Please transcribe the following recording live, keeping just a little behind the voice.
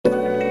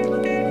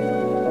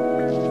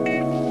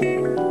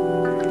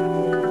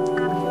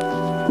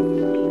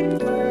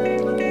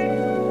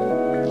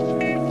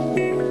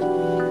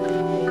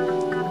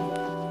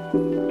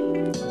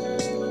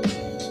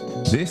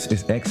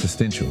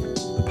Existential,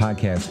 a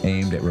podcast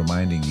aimed at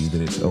reminding you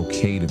that it's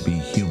okay to be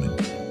human.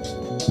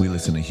 We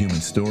listen to human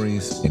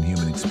stories and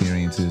human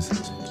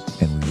experiences,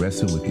 and we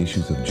wrestle with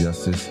issues of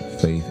justice,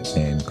 faith,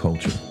 and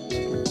culture.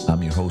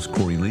 I'm your host,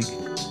 Corey Leak.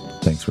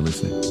 Thanks for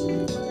listening.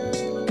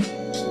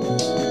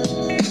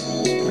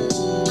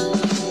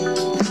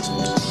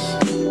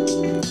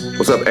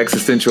 What's up,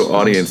 existential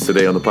audience?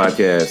 Today on the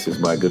podcast is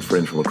my good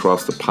friend from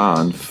across the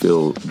pond,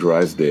 Phil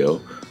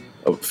Drysdale.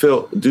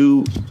 Phil,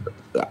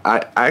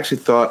 I actually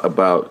thought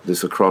about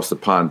this across the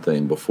pond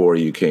thing before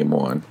you came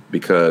on,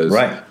 because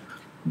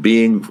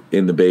being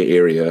in the Bay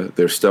Area,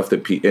 there's stuff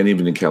that and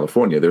even in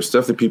California, there's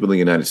stuff that people in the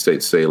United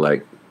States say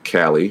like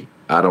Cali.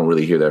 I don't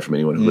really hear that from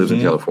anyone who lives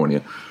in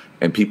California.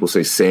 And people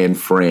say San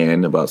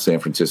Fran about San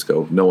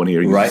Francisco. No one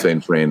here uses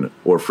San Fran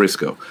or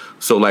Frisco.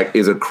 So like,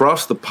 is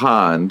across the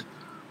pond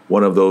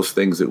one of those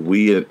things that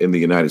we in the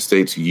United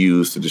States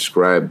use to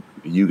describe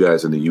you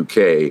guys in the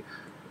UK?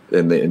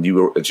 And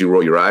you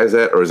roll your eyes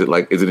at, or is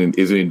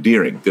it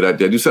endearing? Did I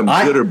do something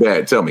good or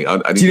bad? Tell me.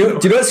 Do you know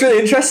what's really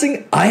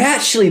interesting? I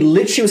actually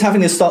literally was having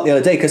this thought the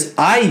other day, because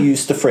I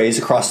used the phrase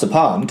across the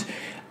pond,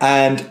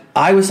 and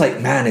I was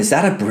like, man, is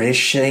that a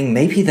British thing?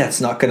 Maybe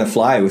that's not going to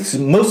fly. Most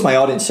of my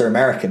audience are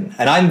American,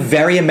 and I'm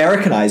very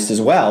Americanized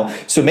as well.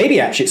 So maybe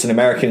actually it's an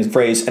American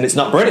phrase and it's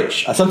not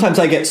British. Sometimes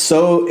I get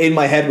so in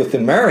my head with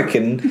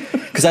American,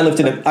 because I lived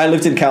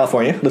in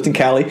California, lived in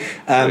Cali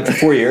for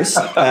 4 years.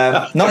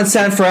 Not in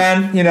San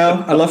Fran,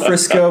 I love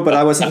Frisco, but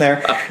I wasn't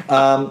there.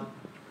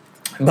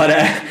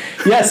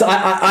 Yes,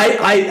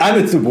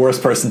 I'm the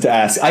worst person to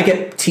ask. I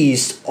get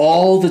teased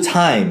all the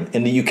time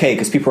in the UK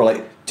because people are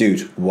like,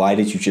 dude, why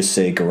did you just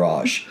say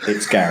garage?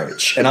 It's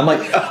garage. And I'm like,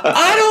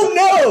 I don't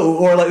know.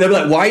 Or like, they're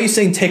like, why are you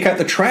saying take out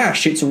the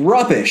trash? It's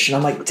rubbish. And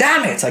I'm like,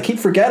 damn it, I keep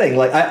forgetting.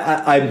 Like,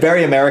 I'm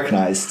very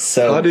Americanized.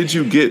 So how did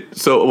you get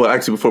so? Well,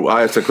 actually, before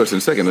I ask that question in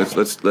a second,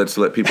 let's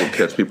let people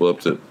catch people up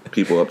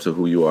to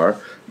who you are.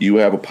 You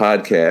have a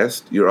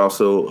podcast. You're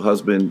also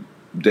husband,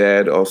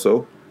 dad,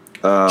 also.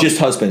 Just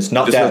husbands,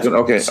 not dads.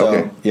 Okay, so,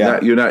 okay. Yeah,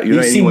 you're not.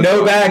 You see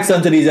no bags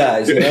under these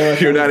eyes.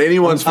 You're not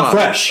anyone's father.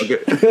 I'm fresh. Okay.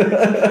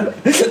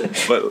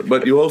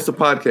 but you host a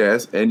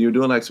podcast and you're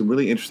doing like some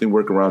really interesting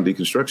work around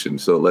deconstruction.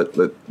 So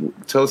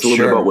tell us a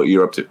little bit about what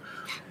you're up to.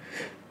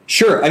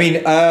 Sure. I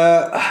mean,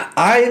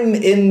 I'm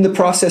in the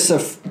process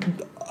of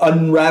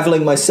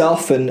unraveling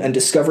myself and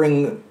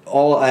discovering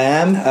all I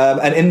am.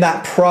 And in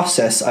that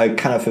process, I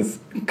kind of have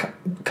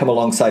come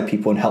alongside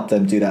people and helped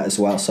them do that as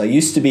well. So I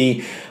used to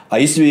be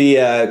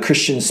a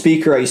Christian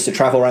speaker. I used to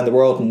travel around the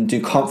world and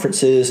do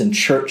conferences and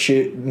church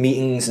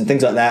meetings and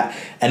things like that.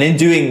 And in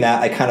doing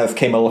that, I kind of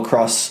came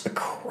across a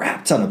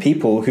crap ton of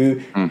people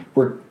who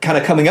were kind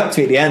of coming up to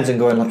me at the end and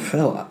going like,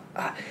 Phil,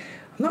 I'm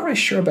not really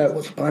sure about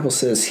what the Bible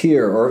says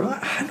here, or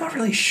I'm not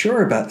really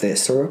sure about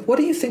this, or what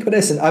do you think about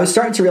this? And I was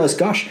starting to realize,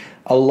 gosh,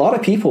 a lot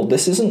of people,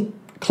 this isn't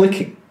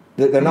clicking.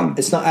 They're not.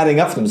 It's not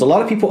adding up for them. There's a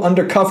lot of people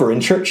undercover in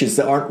churches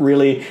that aren't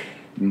really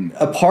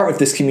a part of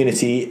this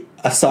community,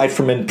 aside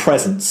from in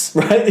presence,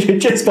 right?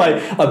 Just by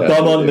a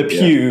bum on the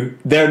pew,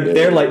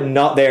 they're like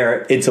not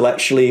there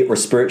intellectually or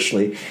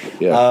spiritually.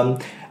 Yeah.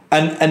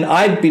 And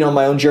I'd been on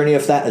my own journey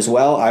of that as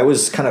well. I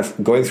was kind of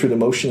going through the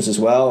motions as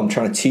well. I'm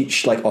trying to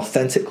teach like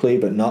authentically,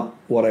 but not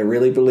what I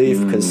really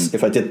believe, because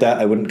if I did that,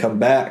 I wouldn't come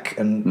back,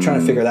 and trying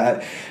to figure that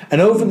out.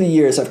 And over the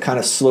years, I've kind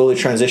of slowly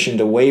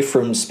transitioned away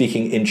from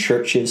speaking in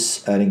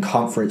churches and in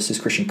conferences,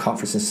 Christian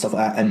conferences and stuff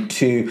like that, and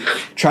to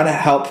trying to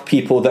help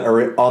people that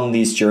are on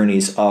these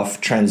journeys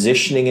of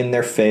transitioning in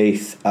their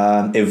faith,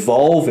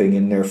 evolving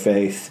in their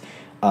faith.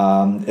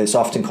 It's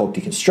often called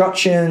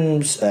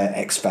deconstructions,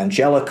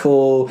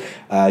 ex-evangelical,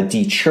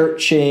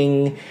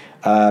 de-churching.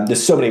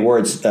 There's so many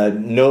words,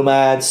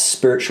 nomads,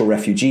 spiritual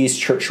refugees,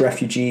 church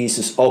refugees.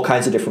 There's all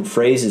kinds of different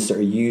phrases that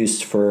are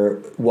used for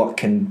what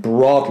can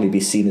broadly be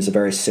seen as a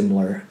very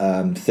similar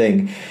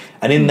thing.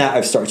 And in that,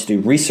 I've started to do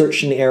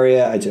research in the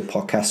area. I do a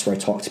podcast where I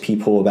talk to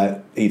people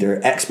about either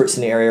experts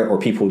in the area or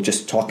people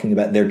just talking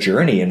about their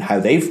journey and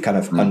how they've kind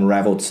of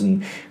unraveled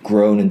and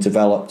grown and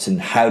developed,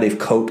 and how they've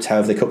coped, how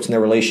have they coped in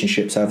their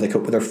relationships, how have they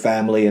coped with their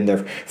family and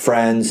their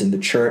friends and the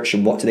church,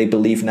 and what do they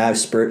believe now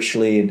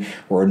spiritually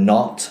or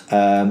not.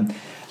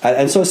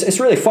 And so it's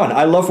really fun.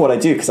 I love what I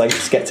do because I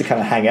just get to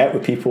kind of hang out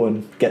with people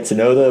and get to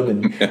know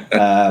them.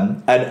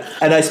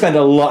 And I spend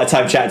a lot of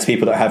time chatting to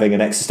people that are having an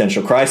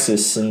existential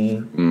crisis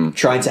and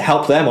trying to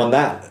help them on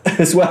that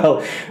as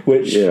well,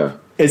 which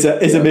is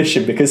a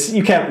mission, because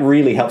you can't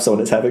really help someone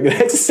that's having an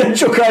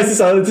existential crisis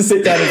other than to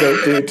sit down and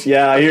go, dude,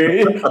 yeah, I hear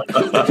you.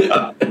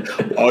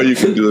 All you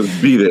can do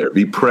is be there,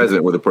 be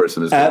present with a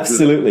person.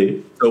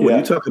 Absolutely. So when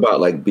you talk about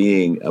like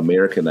being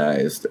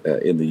Americanized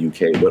in the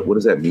UK, what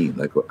does that mean?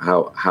 Like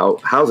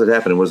how's it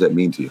happening? What does that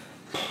mean to you?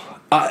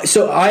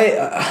 So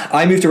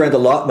I moved around a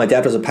lot. My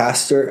dad was a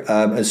pastor,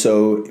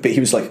 but he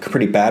was like a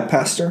pretty bad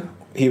pastor.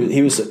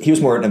 He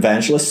was more an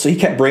evangelist, so he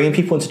kept bringing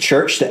people into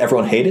church that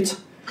everyone hated.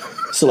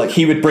 So like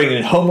he would bring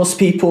in homeless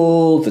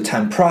people, the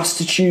town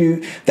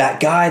prostitute, that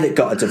guy that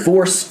got a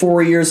divorce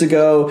 4 years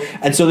ago.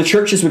 And so the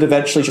churches would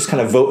eventually just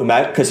kind of vote him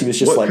out because he was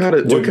just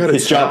doing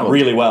his job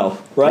really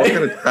well,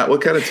 right?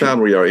 What kind of town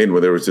were you in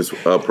where there was just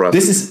a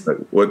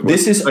prostitute?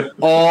 This is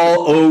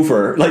all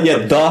over. Like, yeah,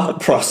 the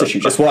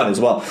prostitute, just one as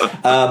well.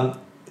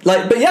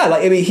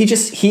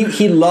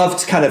 He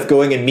loved kind of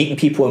going and meeting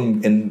people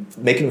and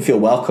making them feel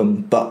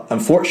welcome. But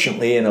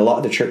unfortunately, in a lot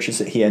of the churches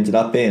that he ended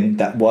up in,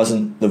 that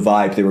wasn't the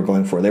vibe they were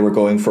going for. They were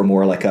going for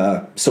more like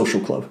a social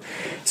club.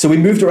 So we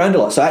moved around a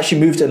lot. So I actually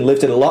moved and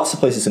lived in lots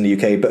of places in the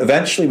UK. But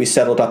eventually we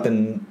settled up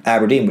in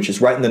Aberdeen, which is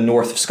right in the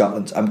north of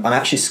Scotland. I'm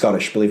actually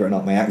Scottish, believe it or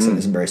not. My accent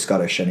isn't very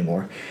Scottish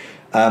anymore.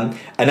 And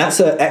that's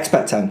an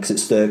expat town because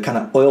it's the kind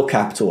of oil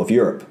capital of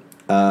Europe.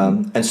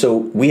 And so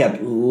we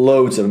had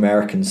loads of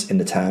Americans in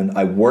the town.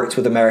 I worked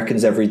with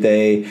Americans every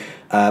day.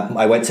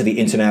 I went to the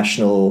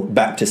International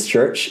Baptist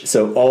Church.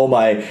 So all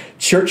my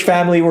church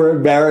family were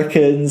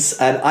Americans,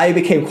 and I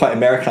became quite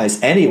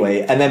Americanized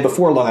anyway. And then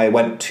before long, I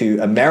went to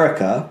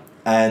America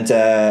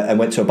and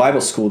went to a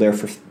Bible school there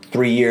for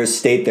 3 years,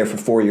 stayed there for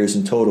 4 years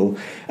in total.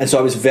 And so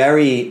I was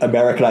very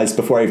Americanized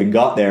before I even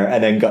got there,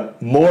 and then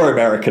got more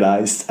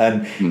Americanized.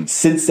 And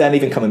since then,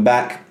 even coming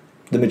back,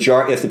 the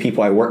majority of the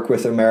people I work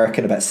with are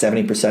American. About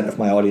 70% of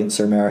my audience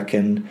are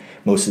American.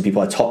 Most of the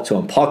people I talk to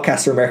on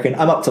podcasts are American.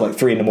 I'm up to like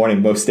 3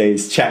 a.m. most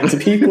days chatting to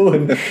people,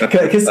 and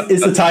because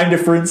it's the time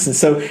difference, and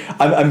so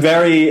I'm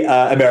very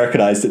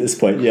Americanized at this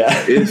point.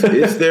 Yeah.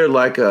 Is there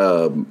like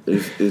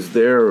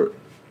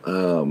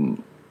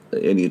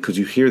any, because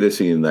you hear this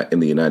in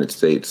the United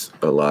States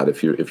a lot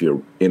if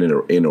you're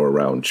in or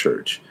around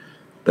church,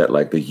 that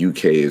like the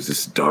UK is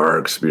this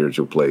dark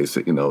spiritual place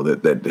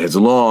that has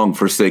long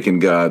forsaken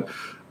God.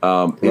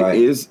 Right.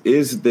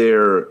 Is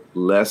there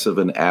less of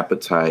an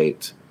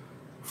appetite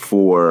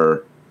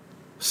for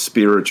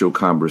spiritual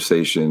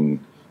conversation,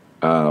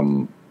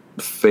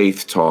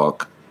 faith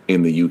talk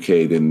in the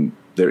UK than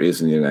there is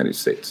in the United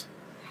States?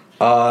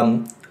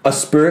 A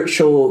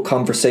spiritual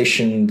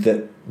conversation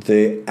that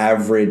the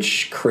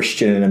average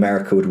Christian in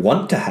America would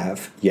want to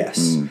have,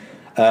 yes.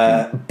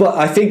 But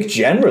I think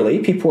generally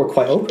people are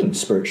quite open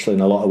spiritually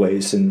in a lot of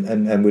ways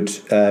and would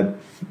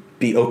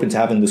be open to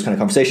having those kind of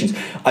conversations.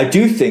 I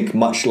do think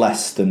much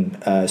less than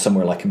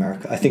somewhere like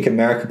America. I think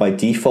America by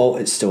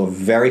default, it's still a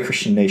very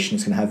Christian nation.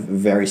 It's going to have a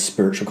very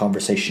spiritual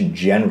conversation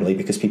generally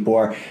because people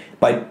are,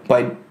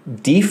 by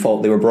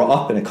default, they were brought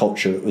up in a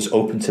culture that was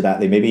open to that.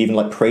 They maybe even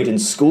like prayed in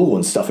school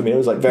and stuff. I mean, it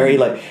was like very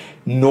like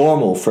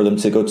normal for them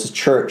to go to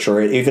church,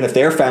 or even if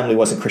their family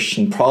wasn't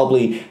Christian,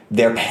 probably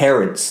their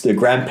parents, their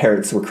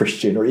grandparents were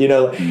Christian, or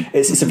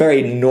it's a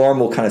very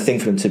normal kind of thing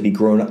for them to be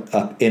grown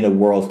up in a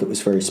world that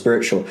was very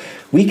spiritual.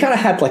 We kind of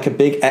had like a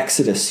big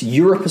exodus.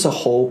 Europe as a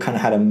whole kind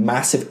of had a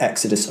massive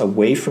exodus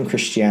away from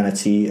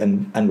Christianity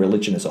and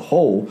religion as a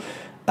whole.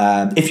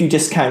 If you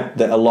discount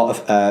that a lot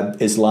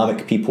of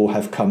Islamic people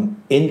have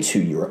come into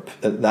Europe,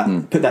 put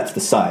that to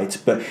the side.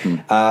 But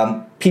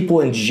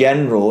people in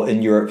general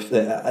in Europe,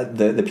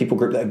 the people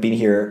group that have been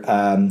here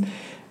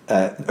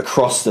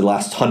across the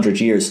last 100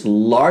 years,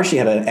 largely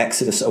had an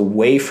exodus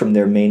away from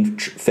their main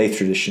faith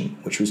tradition,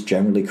 which was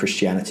generally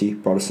Christianity,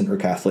 Protestant or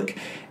Catholic,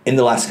 in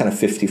the last kind of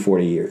 50,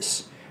 40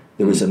 years.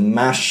 There was a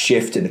mass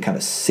shift in the kind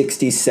of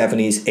 60s,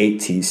 70s,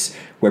 80s,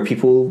 where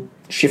people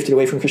shifted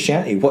away from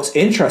Christianity. What's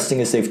interesting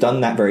is they've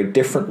done that very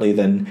differently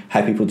than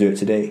how people do it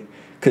today.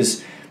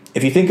 Because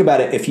if you think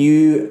about it, if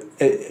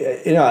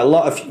a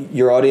lot of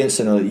your audience,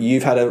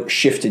 you've had a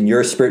shift in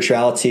your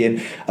spirituality,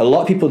 and a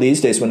lot of people these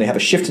days, when they have a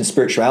shift in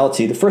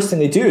spirituality, the first thing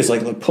they do is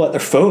like pull out their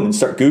phone and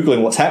start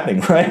Googling what's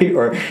happening, right?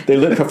 Or they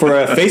look for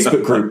a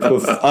Facebook group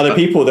of other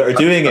people that are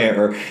doing it,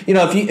 or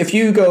if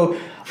you go,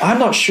 I'm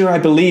not sure I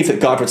believe that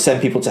God would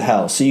send people to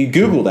hell. So you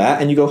Google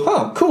that and you go,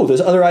 oh, cool,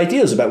 there's other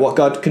ideas about what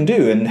God can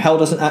do, and hell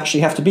doesn't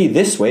actually have to be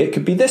this way, it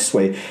could be this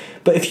way.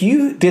 But if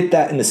you did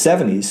that in the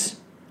 70s,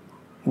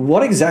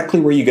 what exactly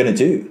were you going to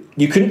do?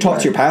 You couldn't talk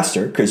to your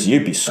pastor because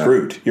you'd be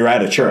screwed. You're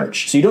out of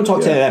church. So you don't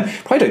talk to any of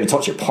them. Probably don't even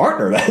talk to your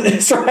partner about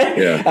this, right?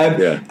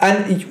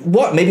 And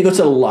what, maybe go to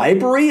the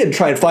library and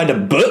try and find a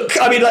book?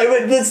 I mean,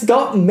 there's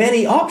not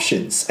many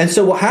options. And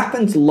so what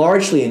happened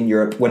largely in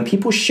Europe, when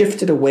people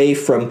shifted away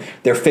from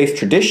their faith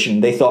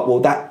tradition, they thought, well,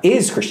 that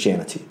is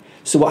Christianity.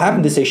 So what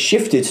happened is they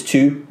shifted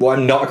to, well,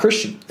 I'm not a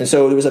Christian. And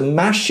so there was a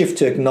mass shift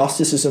to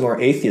agnosticism or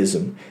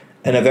atheism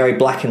in a very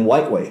black and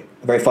white way,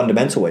 a very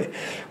fundamental way.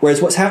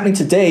 Whereas what's happening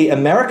today,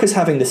 America's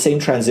having the same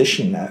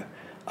transition now,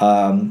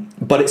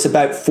 but it's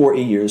about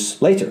 40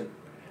 years later.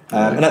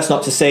 And that's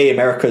not to say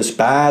America's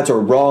bad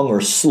or wrong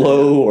or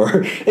slow,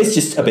 or it's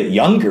just a bit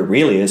younger,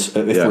 really, if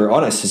we're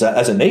honest,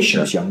 as a nation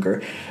is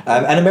younger.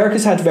 And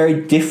America's had very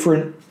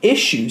different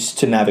issues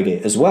to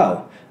navigate as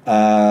well.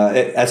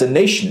 As a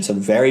nation, it's a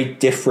very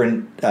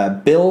different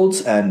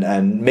build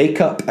and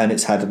makeup, and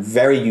it's had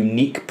very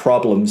unique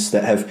problems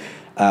that have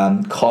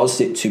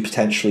caused it to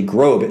potentially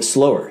grow a bit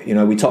slower.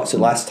 We talked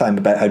last time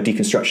about how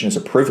deconstruction is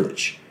a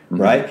privilege,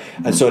 right?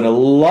 And so in a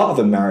lot of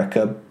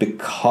America,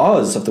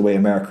 because of the way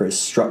America is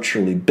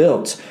structurally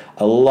built,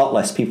 a lot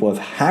less people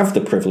have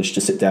the privilege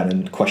to sit down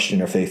and question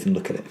their faith and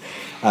look at it.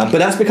 But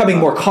that's becoming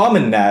more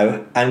common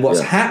now, and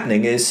what's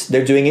happening is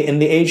they're doing it in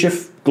the age of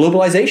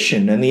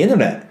globalization and the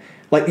internet.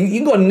 Like, you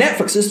can go on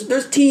Netflix,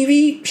 there's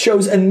TV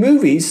shows and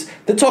movies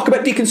that talk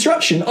about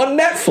deconstruction on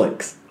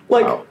Netflix.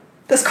 Like,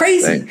 that's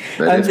crazy.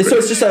 So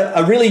it's just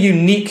a really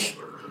unique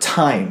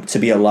time to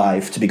be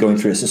alive, to be going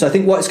through this. And so I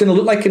think what it's going to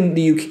look like in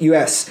the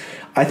US,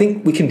 I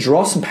think we can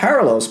draw some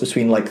parallels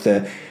between like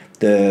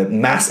the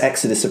mass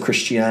exodus of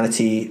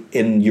Christianity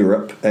in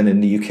Europe and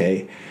in the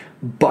UK,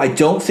 but I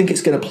don't think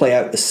it's going to play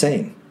out the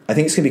same. I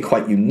think it's going to be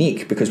quite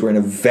unique because we're in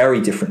a very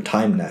different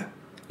time now.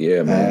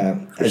 Yeah,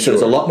 man. And so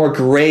there's a lot more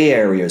gray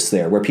areas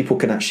there where people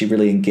can actually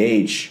really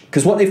engage.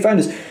 Because what they found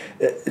is,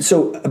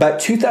 so about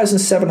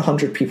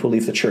 2,700 people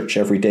leave the church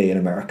every day in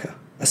America.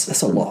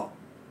 That's a lot.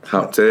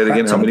 Say that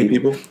again. How many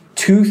people?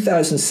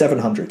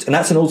 2,700, and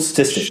that's an old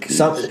statistic.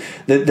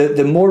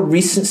 The more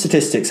recent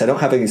statistics, I don't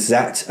have an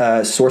exact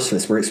source for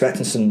this. We're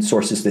expecting some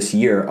sources this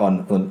year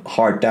on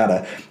hard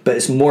data, but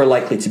it's more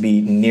likely to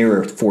be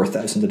nearer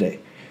 4,000 a day.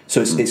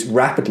 So it's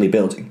rapidly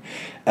building.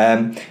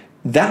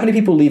 That many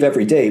people leave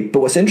every day,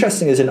 but what's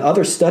interesting is in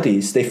other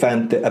studies, they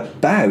found that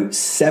about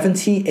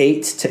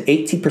 78 to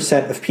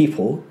 80% of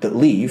people that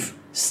leave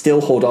still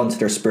hold on to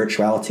their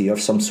spirituality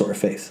of some sort of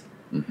faith.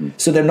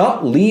 So they're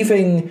not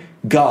leaving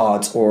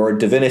God or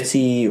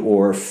divinity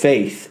or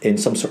faith in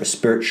some sort of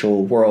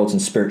spiritual world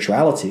and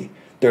spirituality.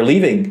 They're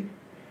leaving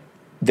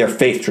their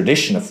faith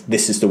tradition of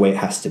this is the way it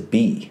has to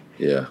be.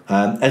 Yeah.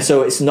 And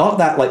so it's not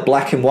that like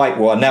black and white,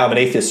 well, now I'm an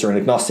atheist or an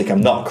agnostic,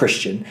 I'm not a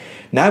Christian.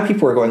 Now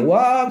people are going,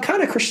 well, I'm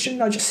kind of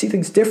Christian, I just see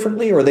things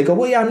differently. Or they go,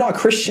 well, yeah, I'm not a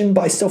Christian,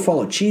 but I still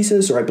follow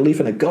Jesus, or I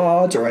believe in a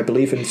God, or I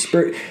believe in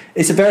spirit.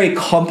 It's a very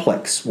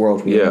complex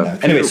world we live in now.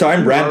 Anyway, so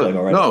I'm rambling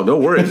already. No, no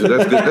worries.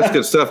 That's good, that's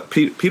good stuff.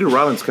 Peter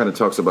Rollins kind of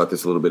talks about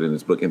this a little bit in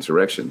his book,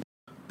 Insurrection.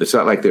 It's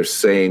not like they're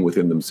saying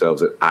within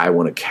themselves that I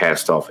want to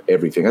cast off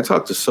everything. I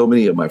talk to so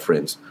many of my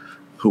friends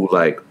who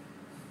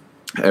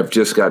have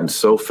just gotten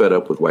so fed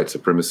up with white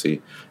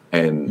supremacy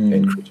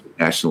and Christian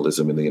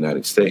nationalism in the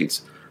United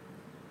States.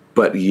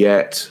 But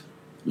yet,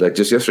 like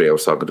just yesterday, I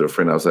was talking to a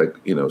friend. I was like,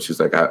 she's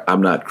like,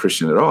 I'm not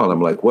Christian at all. And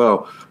I'm like,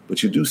 well,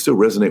 but you do still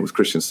resonate with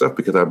Christian stuff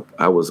because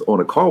I was on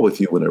a call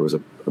with you when there was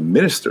a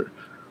minister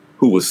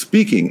who was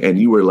speaking and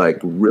you were like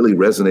really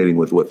resonating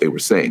with what they were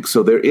saying.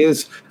 So there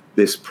is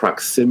this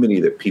proximity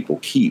that people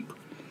keep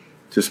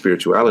to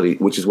spirituality,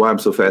 which is why I'm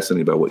so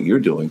fascinated about what you're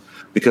doing,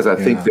 because I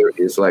think there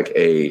is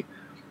I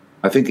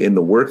think in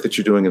the work that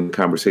you're doing and the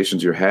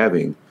conversations you're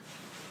having,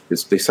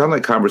 they sound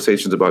like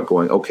conversations about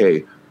going,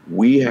 okay,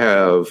 we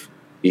have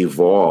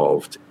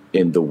evolved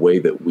in the way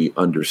that we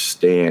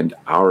understand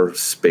our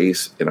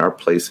space and our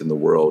place in the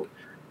world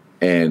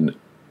and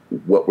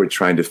what we're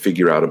trying to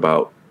figure out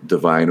about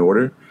divine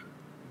order.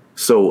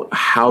 So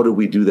how do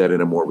we do that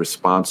in a more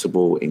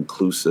responsible,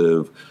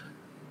 inclusive,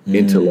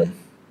 intellect,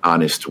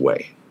 honest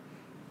way?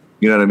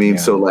 You know what I mean? Yeah.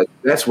 So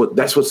that's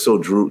what so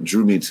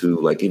drew me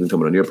to even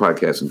coming on your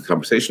podcast and the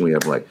conversation we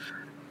have.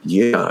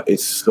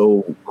 It's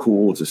so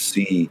cool to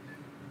see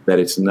that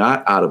it's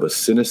not out of a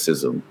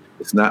cynicism.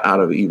 It's not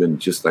out of even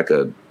just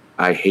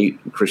I hate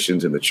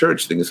Christians in the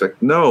church thing. It's like,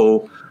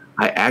 no,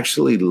 I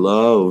actually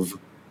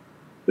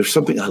there's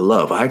something I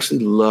love. I actually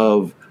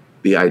love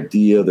the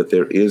idea that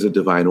there is a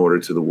divine order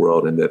to the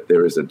world and that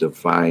there is a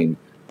divine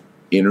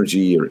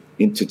energy or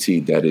entity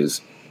that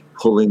is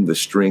pulling the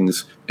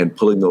strings and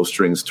pulling those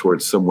strings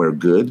towards somewhere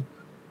good.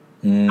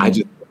 I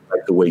just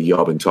like the way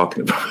y'all been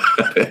talking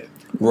about it.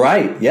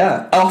 Right,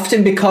 yeah.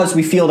 Often because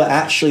we feel that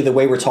actually the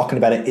way we're talking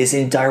about it is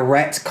in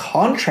direct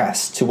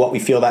contrast to what we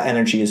feel that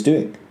energy is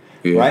doing,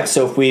 right?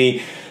 So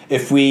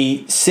if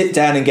we sit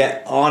down and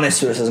get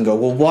honest with ourselves and go,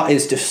 well, what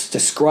is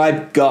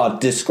describe God,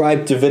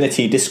 describe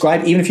divinity,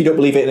 describe, even if you don't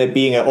believe it in it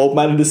being an old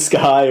man in the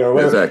sky or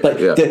whatever,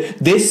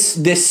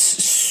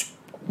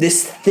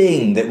 this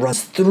thing that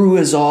runs through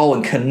us all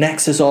and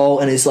connects us all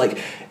and is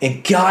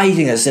and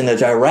guiding us in a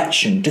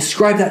direction.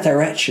 Describe that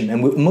direction.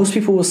 And most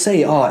people will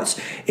say,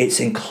 it's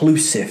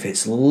inclusive,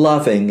 it's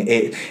loving,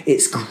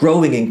 it's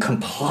growing in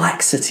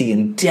complexity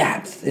and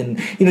depth and,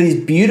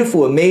 these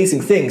beautiful,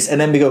 amazing things.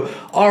 And then we go,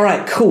 all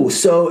right, cool.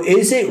 So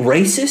is it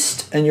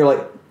racist? And you're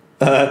like,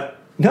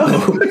 no.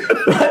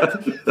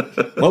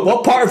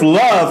 what part of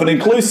love and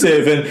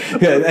inclusive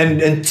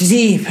and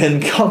deep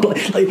and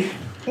complex?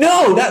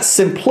 No, that's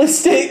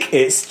simplistic.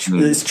 It's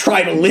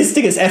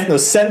tribalistic. It's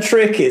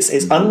ethnocentric. It's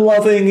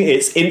unloving.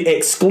 It's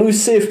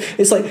exclusive.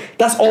 It's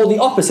that's all the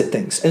opposite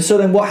things. And so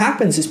then what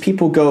happens is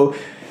people go,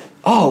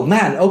 oh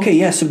man, okay,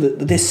 yeah. So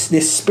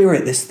this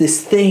spirit,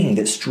 this thing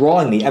that's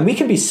drawing me, and we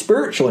can be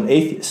spiritual and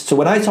atheist. So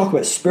when I talk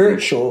about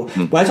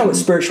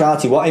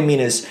spirituality, what I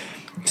mean is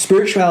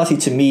spirituality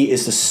to me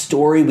is the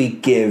story we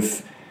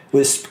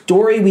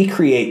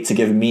create to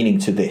give meaning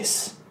to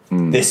this.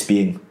 This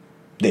being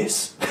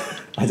this.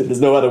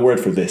 There's no other word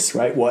for this,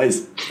 right? What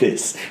is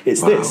this?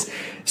 It's this.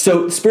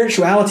 So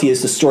spirituality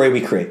is the story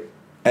we create.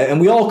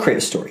 And we all create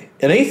a story.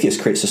 An atheist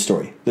creates a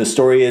story. The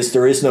story is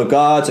there is no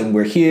God, and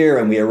we're here,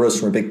 and we arose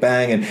from a Big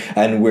Bang,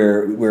 and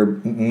we're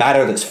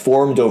matter that's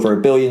formed over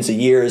billions of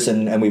years,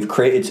 and we've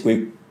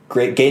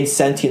gained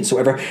sentience or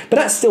whatever. But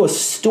that's still a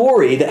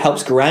story that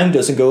helps ground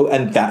us and go,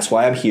 and that's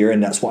why I'm here,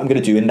 and that's what I'm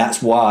going to do, and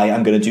that's why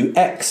I'm going to do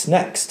X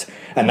next.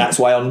 And that's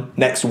why on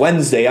next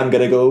Wednesday I'm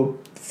going to go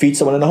feed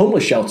someone in a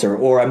homeless shelter,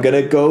 or I'm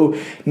going to go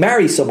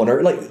marry someone,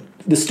 or like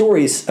the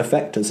stories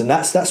affect us, and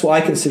that's what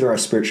I consider our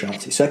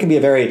spirituality. So it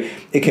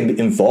can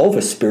involve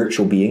a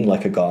spiritual being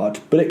like a God,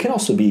 but it can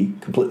also be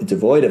completely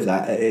devoid of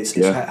that. It's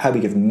how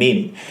we give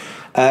meaning.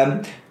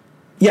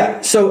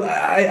 So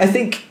I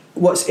think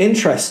what's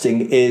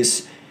interesting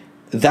is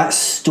that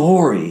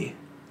story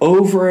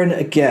over and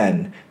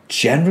again.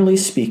 Generally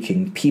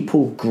speaking,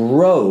 people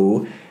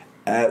grow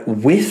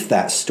with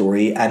that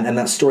story, and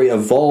that story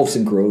evolves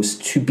and grows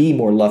to be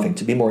more loving,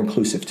 to be more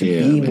inclusive, to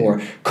be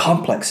more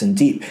complex and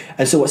deep.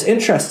 And so what's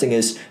interesting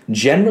is,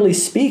 generally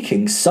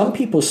speaking, some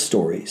people's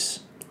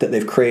stories that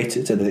they've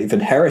created and that they've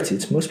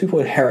inherited, most people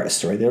inherit a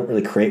story, they don't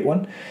really create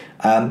one.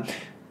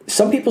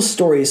 Some people's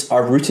stories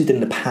are rooted in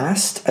the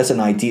past as an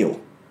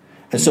ideal.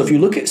 And so if you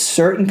look at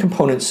certain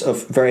components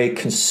of very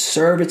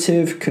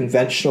conservative,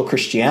 conventional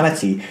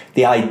Christianity,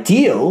 the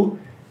ideal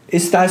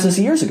is thousands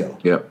of years ago.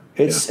 Yep.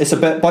 It's a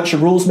bunch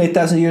of rules made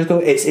thousands of years ago.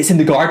 It's in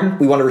the garden.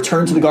 We want to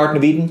return to the Garden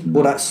of Eden.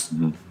 Well, that's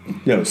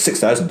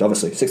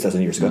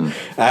 6,000 years ago,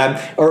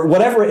 or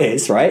whatever it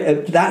is,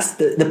 right? That's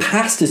the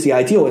past is the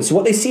ideal, and so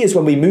what they see is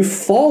when we move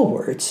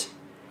forward,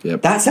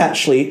 that's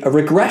actually a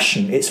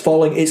regression. It's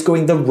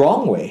going the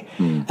wrong way,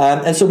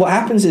 and so what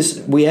happens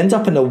is we end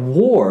up in a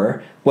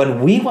war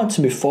when we want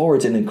to move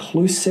forward in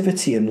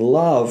inclusivity and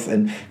love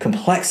and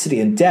complexity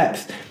and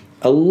depth.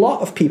 A lot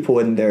of people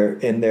in their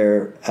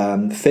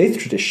faith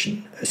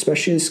tradition,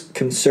 especially as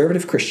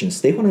conservative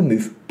Christians, they want to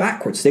move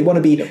backwards. They want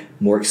to be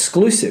more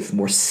exclusive,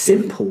 more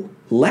simple,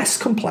 less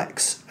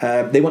complex.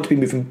 They want to be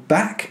moving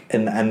back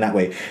in that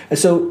way. And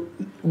so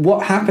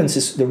what happens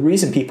is the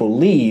reason people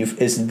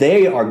leave is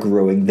they are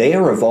growing, they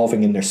are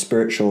evolving in their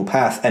spiritual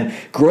path and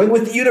growing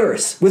with the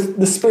universe, with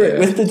the spirit,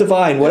 with the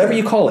divine, whatever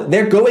you call it.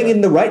 They're going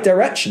in the right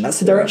direction. That's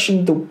the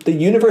direction the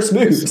universe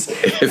moves.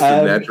 It's the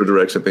natural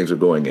direction things are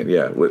going in,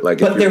 Like,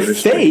 but their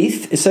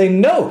faith is saying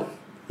no,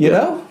 you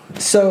know?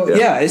 So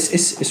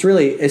it's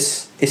really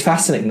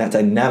fascinating, that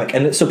dynamic.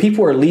 And so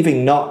people are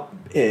leaving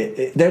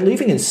they're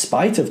leaving in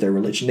spite of their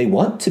religion. They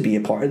want to be a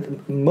part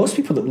of most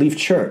people that leave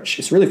church.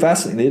 It's really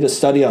fascinating. They did a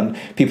study on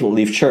people that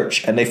leave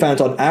church, and they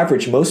found on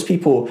average most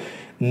people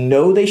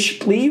know they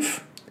should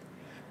leave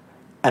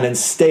and then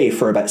stay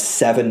for about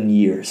 7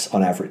 years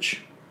on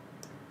average.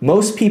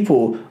 Most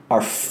people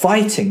are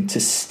fighting to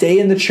stay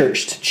in the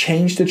church, to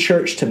change the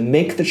church, to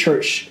make the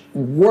church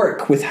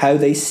work with how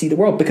they see the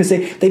world, because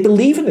they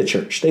believe in the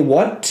church. They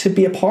want to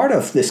be a part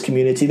of this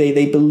community.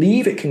 They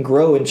believe it can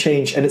grow and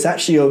change. And it's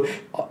actually,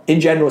 in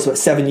general, it's about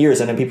 7 years.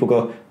 And then people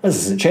go, this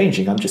isn't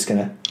changing. I'm just going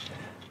to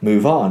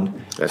move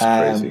on. That's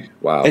crazy.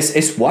 Wow.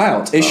 It's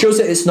wild. It shows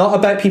that it's not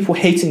about people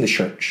hating the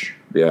church.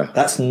 Yeah.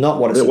 That's not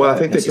what it's about. Well, I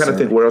think they kind of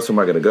think, where else am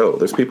I going to go?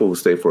 There's people who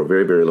stay for a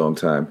very, very long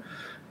time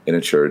in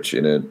a church,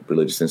 in a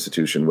religious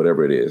institution,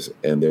 whatever it is.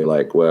 And they're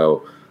like,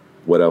 well,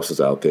 what else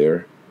is out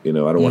there? I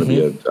don't want to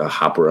be a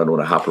hopper. I don't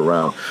want to hop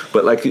around.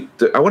 But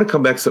I want to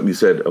come back to something you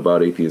said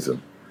about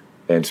atheism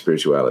and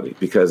spirituality,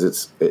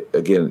 because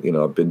again,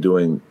 I've been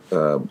doing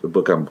the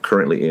book I'm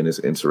currently in is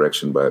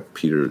Insurrection by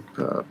Peter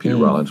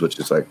Rollins, which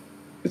is I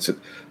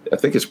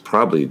think it's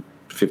probably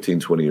 15,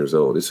 20 years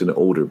old. It's an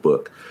older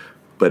book,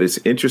 but it's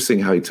interesting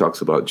how he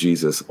talks about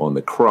Jesus on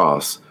the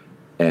cross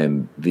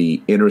and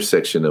the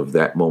intersection of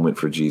that moment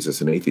for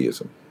Jesus and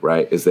atheism,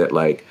 right? Is that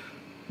like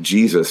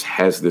Jesus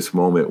has this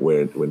moment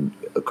where, when,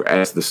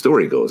 as the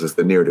story goes, as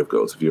the narrative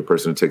goes, if you're a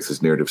person who takes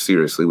this narrative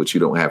seriously, which you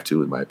don't have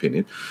to, in my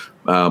opinion,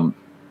 as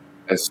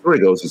the story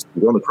goes, he's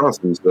on the cross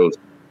and he goes,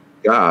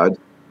 God,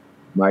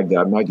 my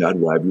God,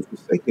 why have you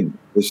forsaken me?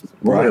 This is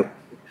right.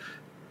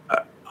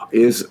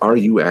 Are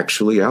you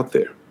actually out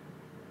there?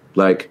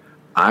 Like,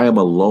 I am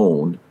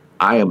alone.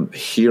 I am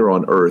here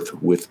on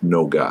earth with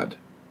no God.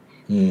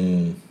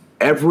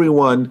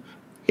 Everyone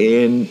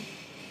in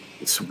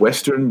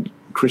Western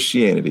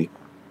Christianity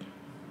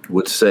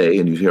would say,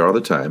 and you hear all the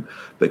time,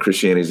 that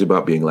Christianity is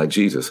about being like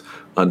Jesus,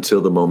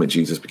 until the moment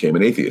Jesus became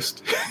an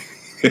atheist.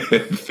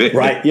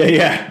 Right,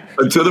 yeah.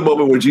 Until the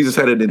moment where Jesus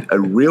had a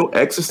real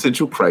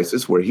existential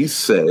crisis where he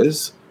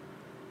says,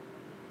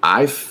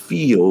 I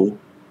feel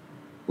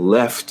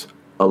left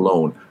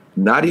alone.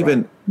 Not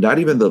even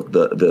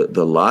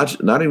the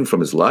logic, not even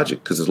from his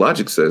logic, because his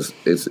logic says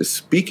is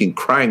speaking,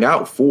 crying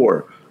out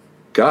for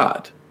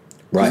God.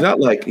 Right.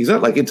 He's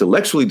not like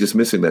intellectually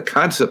dismissing the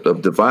concept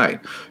of divine.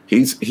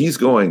 He's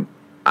going,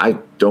 I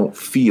don't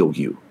feel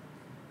you.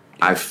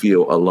 I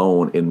feel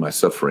alone in my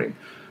suffering.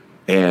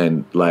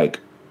 And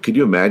like, could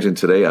you imagine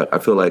today? I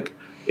feel like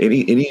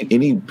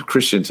any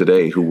Christian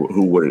today who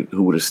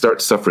were to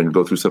start suffering,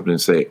 go through something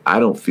and say, I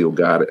don't feel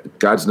God.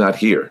 God's not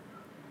here.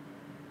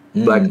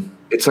 Like,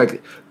 it's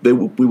like we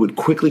would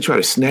quickly try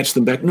to snatch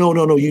them back.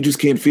 No, you just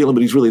can't feel him,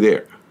 but he's really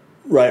there.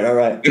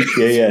 Right.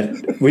 Yeah.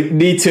 We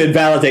need to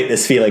invalidate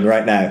this feeling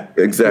right now.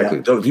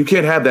 Exactly. Yeah. You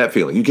can't have that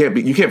feeling. You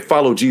can't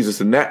follow Jesus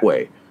in that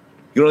way.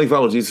 You can only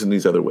follow Jesus in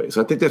these other ways.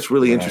 So I think that's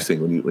really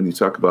interesting when you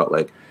talk about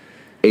like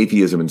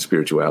atheism and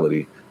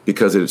spirituality,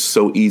 because it's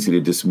so easy to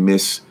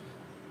dismiss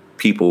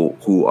people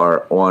who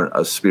are on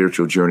a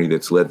spiritual journey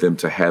that's led them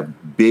to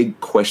have big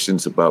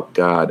questions about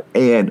God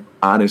and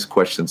honest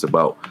questions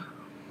about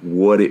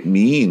what it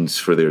means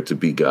for there to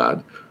be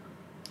God.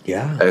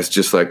 Yeah. As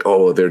just like,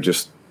 oh, they're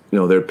just,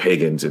 they're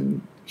pagans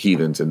and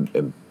heathens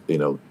and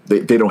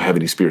they don't have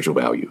any spiritual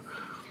value.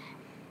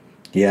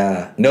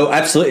 Yeah, no,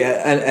 absolutely.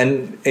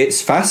 And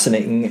it's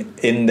fascinating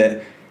in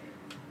that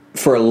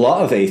for a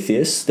lot of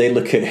atheists, they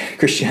look at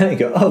Christianity and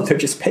go, oh, they're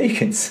just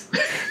pagans,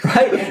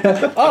 right?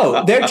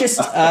 Oh, they're just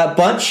a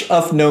bunch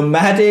of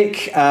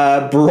nomadic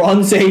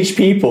Bronze Age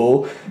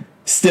people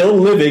still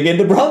living in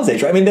the Bronze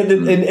Age, right? I mean,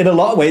 in a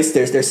lot of ways,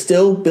 they're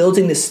still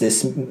building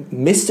this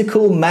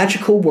mystical,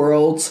 magical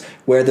world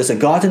where there's a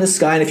God in the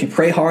sky, and if you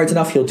pray hard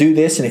enough, he'll do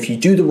this, and if you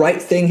do the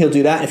right thing, he'll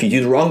do that, and if you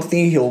do the wrong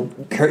thing, he'll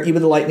hurt you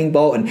with a lightning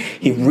bolt, and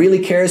he really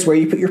cares where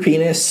you put your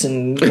penis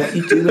and what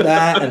you do with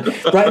that, and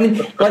right? I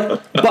mean,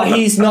 but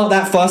he's not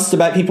that fussed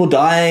about people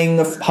dying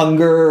of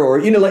hunger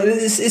or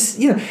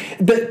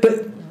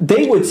but.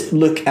 They would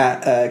look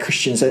at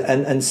Christians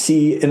and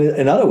see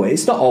in other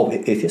ways, not all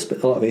atheists,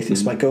 but a lot of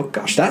atheists might go,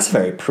 gosh, that's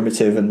very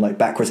primitive and like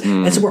backwards.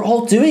 And so we're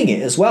all doing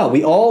it as well.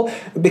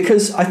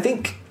 Because I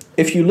think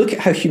if you look at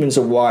how humans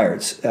are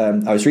wired,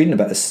 I was reading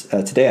about this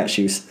today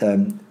actually,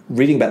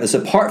 reading about this, a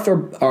part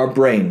of our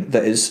brain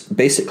that is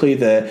basically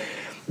the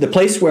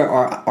place where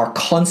our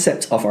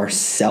concept of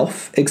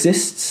ourself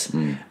exists.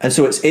 And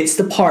so it's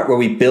the part where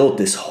we build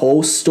this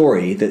whole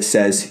story that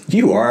says,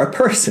 you are a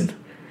person.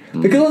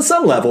 Because on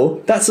some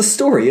level, that's a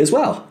story as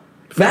well.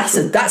 Talk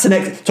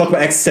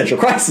about existential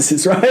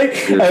crises, right?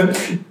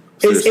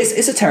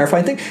 It's a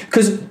terrifying thing.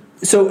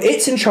 So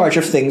it's in charge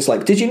of things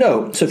like, did you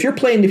know, so if you're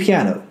playing the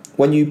piano,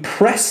 when you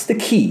press the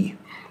key,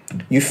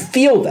 you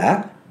feel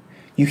that,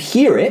 you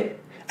hear it,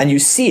 and you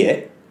see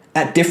it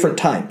at different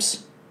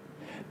times.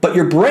 But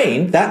your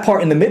brain, that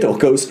part in the middle,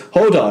 goes,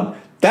 hold on,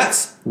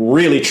 that's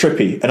really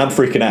trippy, and I'm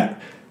freaking out.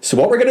 So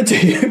what we're going to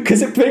do,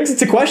 because it brings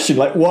into question,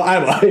 like, what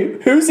am I?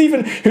 Who's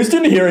doing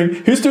the hearing?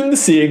 Who's doing the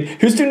seeing?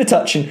 Who's doing the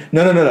touching?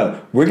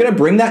 No. We're going to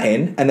bring that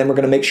in, and then we're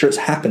going to make sure it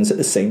happens at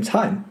the same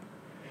time.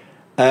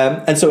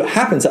 And so it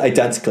happens at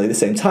identically the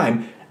same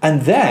time.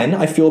 And then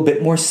I feel a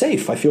bit more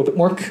safe. I feel a bit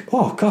more,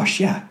 oh, gosh,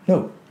 yeah,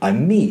 no,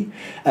 I'm me.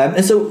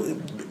 And so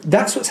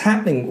that's what's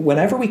happening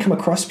whenever we come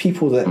across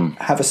people that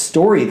have a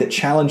story that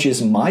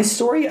challenges my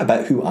story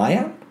about who I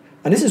am.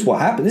 And this is what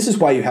happened. This is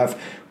why you have,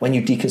 when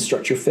you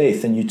deconstruct your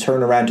faith and you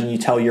turn around and you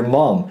tell your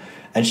mom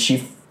and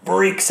she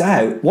freaks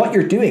out, what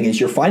you're doing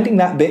is you're finding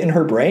that bit in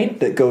her brain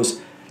that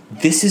goes,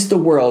 this is the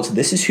world,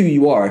 this is who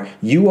you are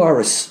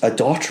a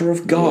daughter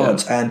of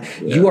God, and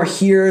you are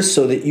here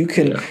so that you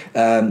can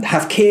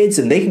have kids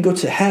and they can go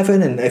to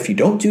heaven, and if you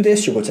don't do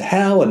this, you'll go to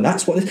hell, and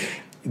that's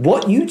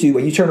what you do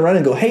when you turn around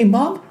and go, hey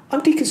mom,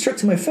 I'm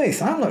deconstructing my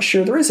faith. I'm not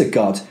sure there is a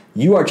God.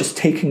 You are just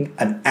taking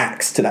an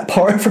axe to that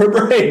part of her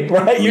brain,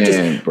 right? You're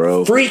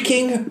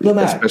freaking them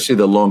out. Especially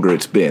the longer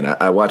it's been.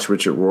 I watched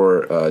Richard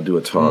Rohr do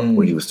a talk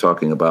where he was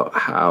talking about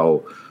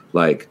how,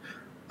 like,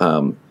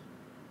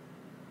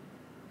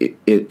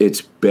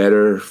 it's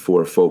better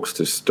for folks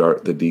to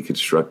start the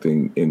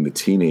deconstructing in the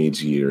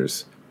teenage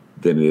years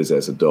than it is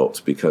as adults,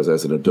 because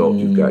as an adult,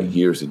 you've got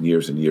years and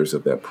years and years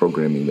of that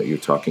programming that you're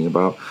talking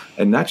about,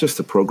 and not just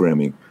the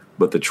programming,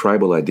 but the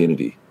tribal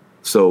identity.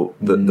 So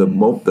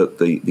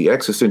the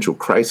existential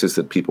crisis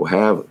that people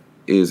have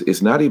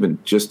is not even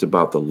just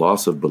about the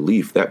loss of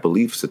belief. That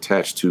belief's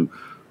attached to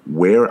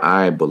where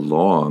I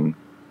belong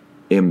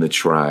in the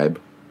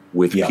tribe,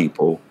 with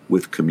people,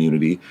 with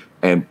community.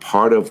 And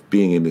part of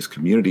being in this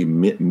community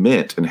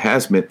meant and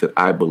has meant that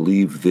I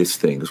believe this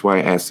thing. That's why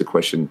I ask the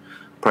question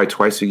probably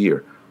twice a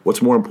year.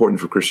 What's more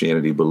important for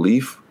Christianity,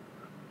 belief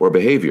or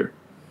behavior?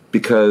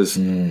 Because,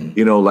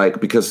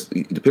 because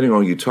depending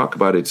on who you talk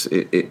about,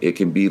 it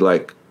can be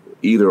like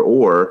either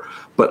or,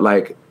 but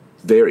like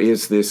there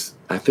is this,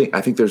 I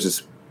think there's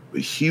this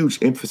huge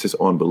emphasis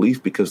on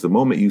belief, because the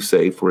moment you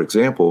say, for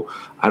example,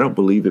 I don't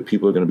believe that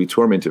people are going to be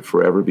tormented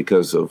forever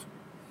because of,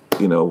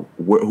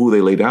 who they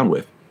lay down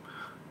with.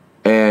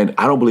 And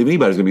I don't believe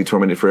anybody's going to be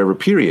tormented forever,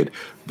 period.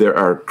 There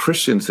are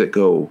Christians that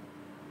go,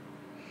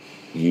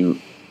 you're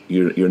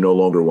no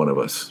longer one of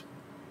us.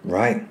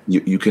 Right.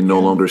 You can no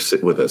longer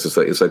sit with us.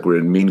 It's like we're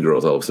in Mean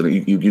Girls all of a sudden.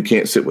 You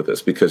can't sit with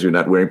us because you're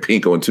not wearing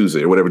pink on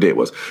Tuesday or whatever day it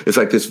was. It's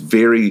like this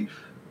very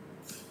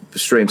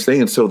strange thing.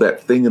 And so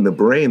that thing in the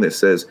brain that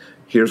says,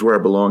 here's where I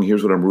belong,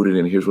 here's what I'm rooted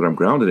in, here's what I'm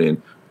grounded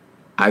in,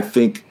 I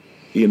think,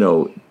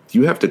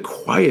 you have to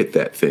quiet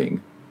that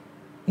thing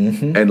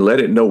and let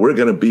it know we're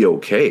going to be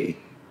okay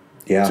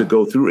to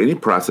go through any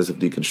process of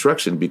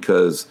deconstruction,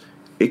 because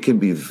it can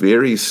be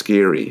very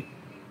scary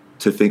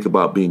to think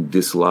about being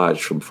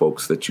dislodged from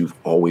folks that you've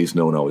always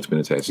known, always been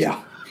attached to.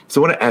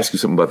 So I want to ask you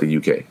something about the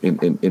UK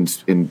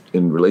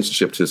in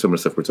relationship to some of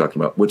the stuff we're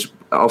talking about, which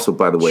also,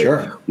 by the way,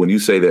 when you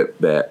say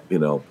that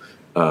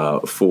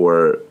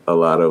for a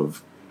lot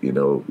of,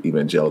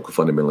 evangelical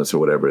fundamentalists or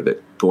whatever,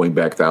 that going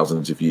back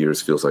thousands of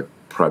years feels like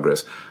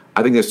progress.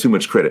 I think that's too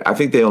much credit. I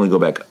think they only go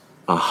back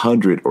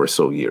 100 or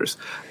so years.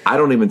 I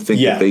don't even think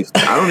that they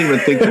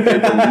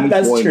believe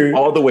That's going true.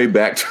 all the way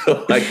back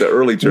to like the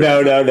early church.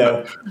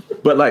 No.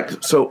 But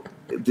like, so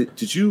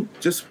did you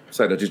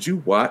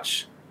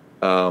watch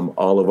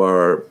all of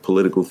our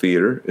political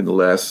theater in the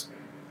last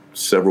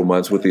several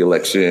months with the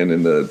election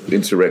and the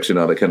insurrection,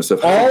 all that kind of stuff?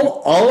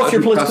 All of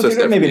your political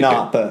theater, maybe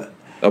not, but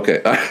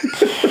okay.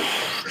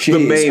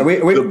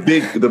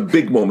 Jeez, the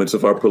big moments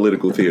of our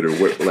political theater.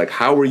 Like,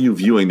 how are you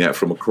viewing that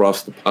from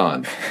across the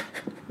pond?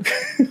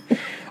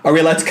 Are we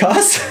allowed to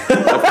cuss?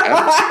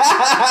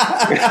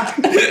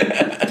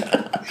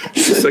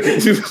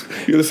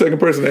 You're the second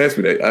person to ask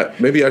me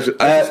that. Maybe I should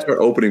start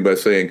opening by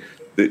saying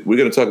that we're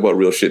going to talk about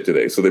real shit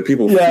today, so that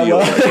people feel. Like,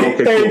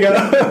 okay, there you go.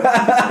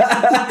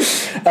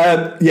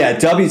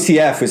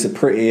 WTF is a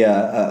pretty.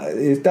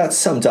 That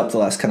summed up the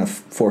last kind of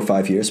 4 or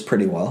 5 years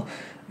pretty well.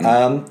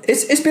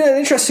 It's been an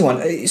interesting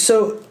one.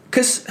 So,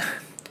 because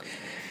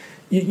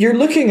you're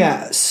looking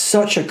at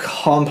such a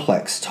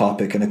complex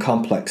topic and a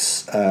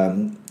complex.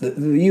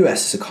 The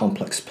US is a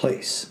complex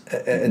place,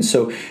 and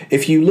so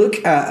if you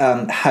look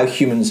at how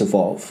humans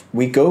evolve,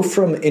 we go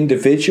from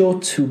individual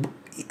to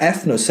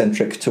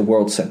ethnocentric to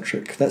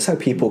world-centric. That's how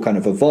people kind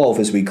of evolve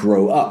as we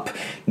grow up.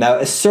 Now,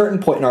 at a certain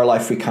point in our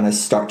life, we kind of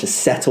start to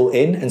settle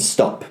in and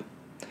stop.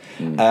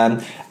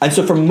 And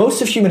so for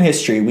most of human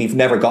history, we've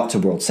never got to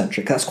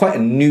world-centric. That's quite a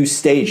new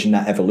stage in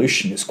that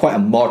evolution. It's quite a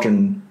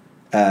modern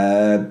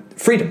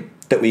freedom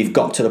that we've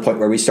got to the point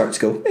where we start to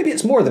go, maybe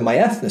it's more than my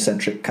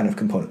ethnocentric kind of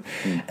component.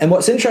 And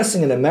what's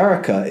interesting in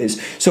America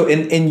is, so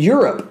in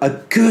Europe, a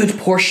good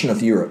portion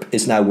of Europe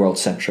is now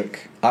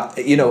world-centric.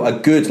 A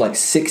good like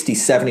 60,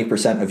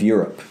 70% of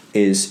Europe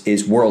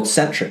is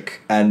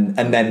world-centric. And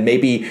then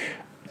maybe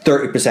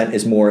 30%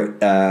 is more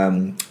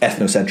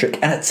ethnocentric,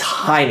 and a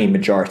tiny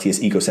majority is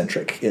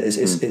egocentric.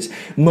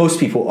 Most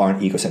people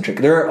aren't egocentric.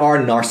 There are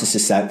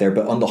narcissists out there,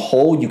 but on the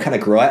whole, you kind of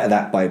grow out of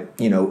that by,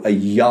 a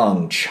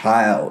young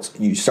child.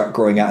 You start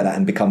growing out of that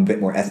and become a bit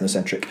more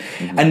ethnocentric.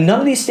 And none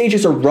of these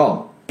stages are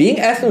wrong. Being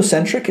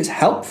ethnocentric is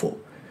helpful.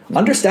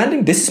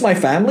 Understanding this is my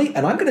family,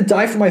 and I'm going to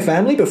die for my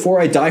family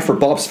before I die for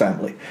Bob's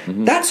family.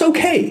 That's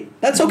okay.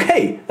 That's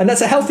okay. And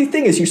that's a healthy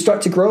thing as you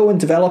start to grow and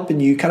develop and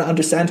you kind of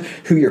understand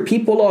who your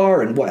people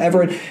are and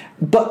whatever.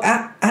 But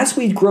as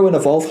we grow and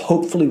evolve,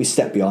 hopefully we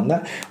step beyond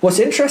that. What's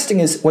interesting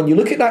is when you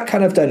look at that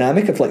kind of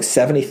dynamic of like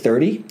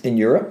 70-30 in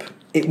Europe,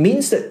 it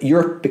means that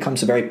Europe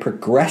becomes a very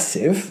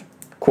progressive,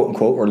 quote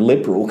unquote, or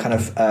liberal kind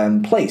of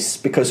place,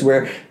 because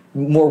we're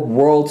more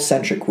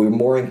world-centric, we're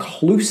more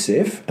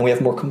inclusive, and we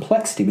have more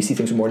complexity. We see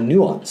things with more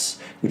nuance.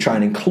 We try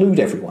and include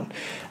everyone.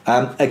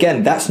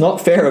 Again, that's not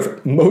fair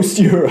of most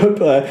Europe.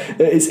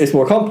 It's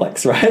more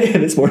complex, right?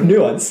 And it's more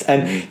nuanced.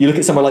 And you look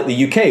at somewhere like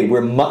the UK, we're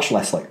much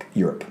less like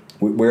Europe.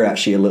 We're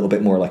actually a little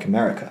bit more like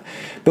America.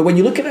 But when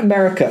you look at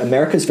America,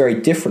 America is very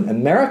different.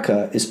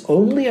 America is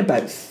only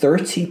about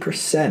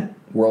 30%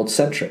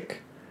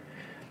 world-centric.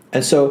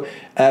 And so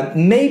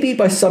maybe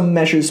by some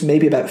measures,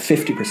 maybe about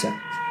 50%.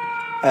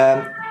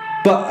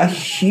 But a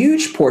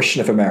huge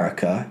portion of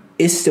America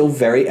is still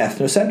very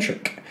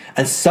ethnocentric,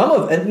 and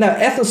now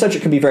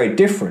ethnocentric can be very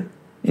different.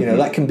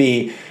 That can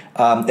be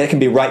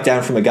right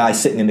down from a guy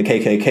sitting in the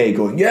KKK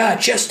going, "Yeah,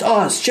 just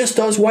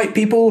us white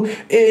people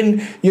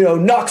in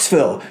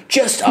Knoxville,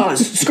 just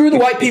us. Screw the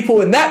white people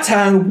in that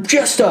town,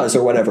 just us,"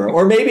 or whatever.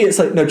 Or maybe it's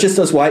like, no, just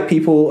us white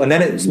people, and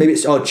then it's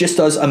just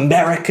us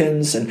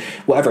Americans and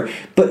whatever.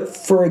 But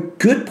for a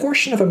good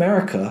portion of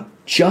America,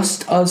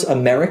 just us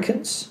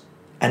Americans,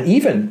 and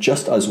even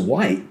just as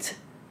white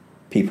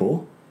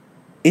people,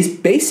 is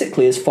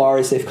basically as far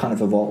as they've kind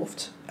of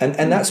evolved.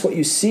 And that's what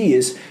you see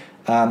is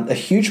a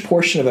huge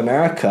portion of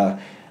America,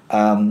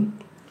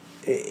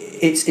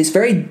 it's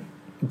very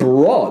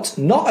broad.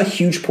 Not a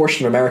huge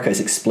portion of America is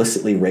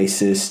explicitly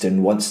racist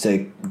and wants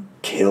to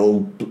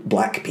kill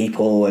black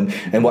people and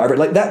whatever.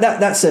 Like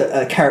that's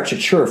a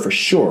caricature for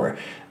sure.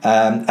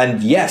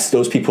 And yes,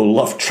 those people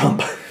love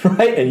Trump,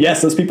 right? And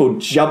yes, those people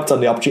jumped on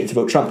the opportunity to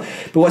vote Trump.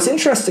 But what's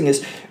interesting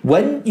is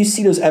when you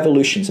see those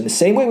evolutions, in the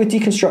same way with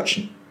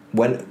deconstruction,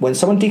 when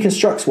someone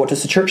deconstructs, what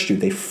does the church do?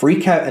 They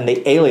freak out and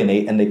they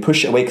alienate and they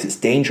push it away because it's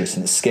dangerous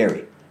and it's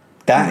scary.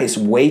 That is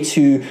way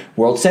too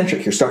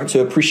world-centric. You're starting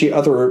to appreciate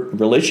other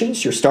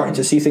religions. You're starting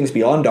to see things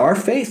beyond our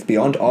faith,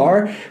 beyond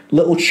our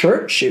little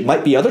church. It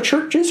might be other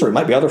churches or it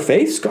might be other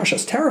faiths. Gosh,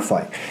 that's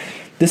terrifying.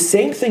 The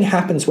same thing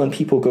happens when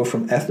people go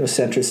from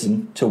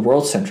ethnocentrism to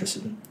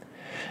world-centrism.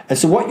 And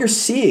so what you're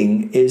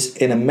seeing is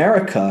in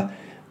America,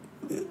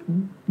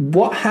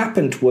 what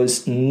happened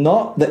was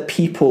not that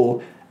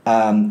people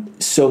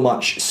so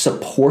much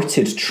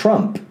supported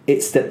Trump,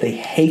 it's that they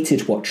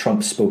hated what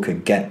Trump spoke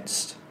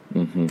against.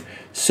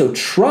 So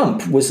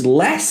Trump was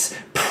less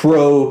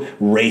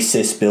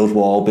pro-racist, build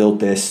wall, build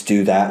this,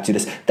 do that, do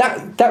this.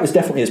 That was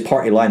definitely his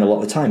party line a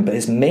lot of the time. But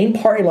his main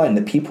party line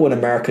that people in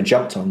America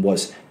jumped on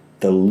was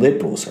the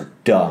liberals are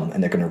dumb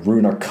and they're going to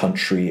ruin our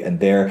country and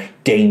they're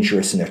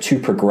dangerous and they're too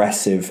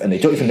progressive and they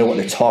don't even know what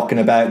they're talking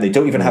about. They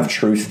don't even have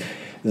truth.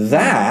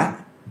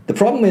 The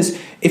problem is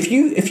if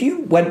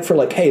you went for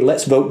like, hey,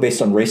 let's vote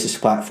based on racist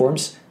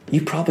platforms,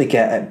 you probably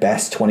get at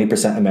best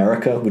 20%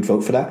 America would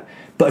vote for that.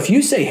 But if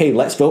you say, hey,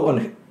 let's vote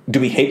on, do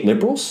we hate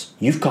liberals?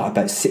 You've got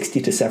about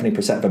 60 to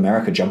 70% of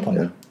America jump on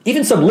it.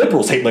 Even some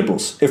liberals hate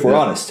liberals, if we're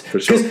honest.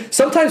 Because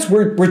sometimes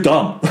we're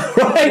dumb,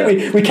 right?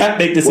 Yeah. We can't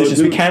make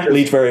decisions. We can't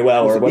lead very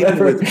well or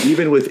whatever.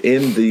 Even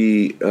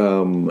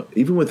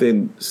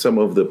within some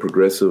of the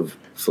progressive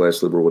 /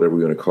 liberal, whatever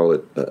we want to call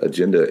it,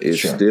 agenda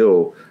is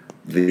still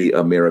the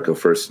America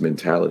First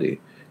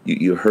mentality.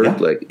 You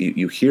heard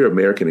you hear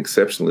American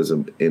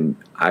exceptionalism in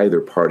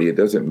either party. It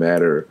doesn't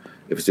matter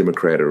if it's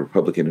Democrat or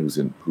Republican who's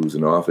in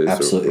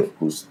office or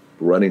who's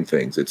running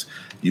things. It's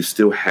you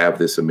still have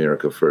this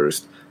America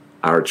First,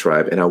 our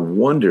tribe. And I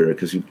wonder,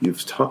 because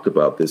you've talked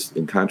about this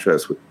in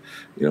contrast with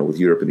with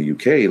Europe and the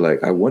UK.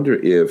 Like I wonder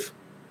if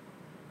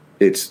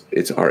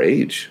it's our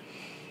age.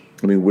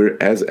 I mean, we're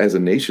as a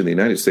nation, the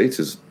United States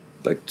is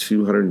like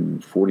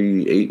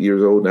 248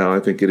 years old now. I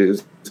think it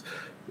is.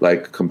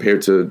 Like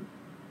compared to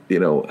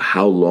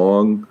how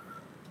long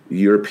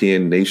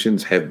European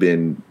nations have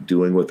been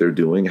doing what they're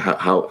doing,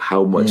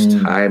 how much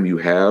time you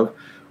have,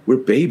 we're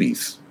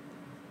babies.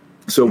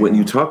 So when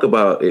you talk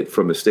about it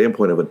from the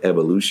standpoint of an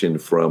evolution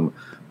from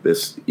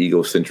this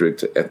egocentric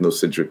to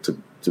ethnocentric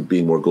to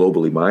being more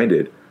globally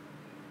minded,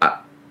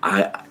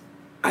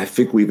 I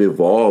think we've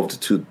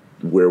evolved to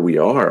where we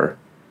are,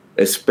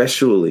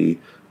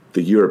 especially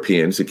the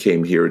Europeans who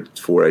came here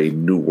for a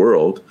new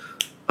world.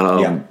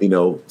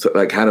 So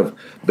like kind of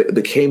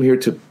they came here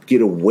to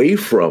get away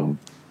from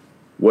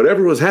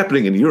whatever was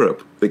happening in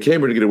Europe. They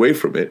came here to get away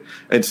from it.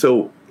 And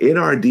so in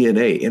our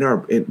DNA,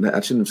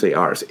 I shouldn't say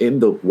ours, in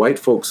the white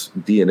folks'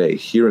 DNA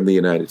here in the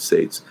United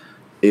States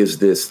is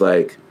this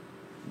like,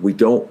 we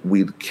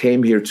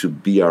came here to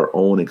be our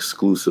own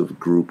exclusive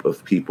group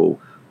of people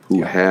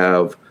who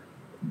have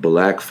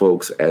black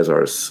folks as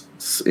our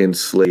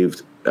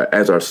enslaved,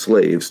 as our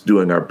slaves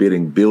doing our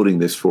bidding, building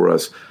this for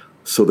us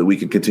so that we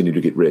can continue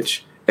to get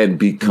rich and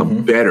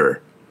become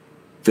better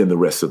than the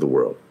rest of the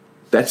world.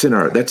 That's in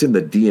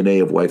the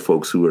DNA of white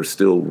folks who are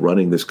still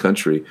running this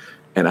country.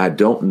 And I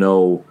don't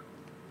know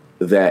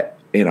that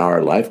in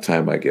our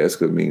lifetime, I guess,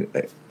 because I mean,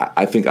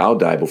 I think I'll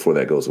die before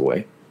that goes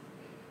away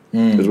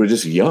because we're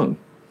just young.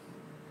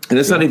 And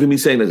it's not even me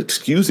saying that,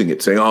 excusing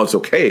it, saying, oh, it's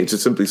okay. It's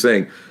just simply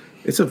saying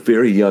it's a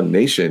very young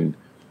nation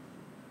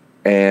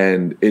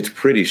and it's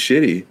pretty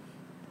shitty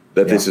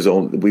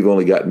that we've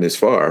only gotten this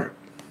far.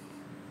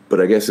 But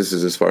I guess this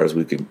is as far as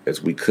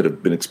we could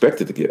have been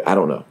expected to get. I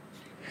don't know.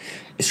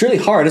 It's really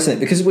hard, isn't it?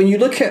 Because when you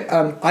look at,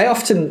 I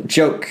often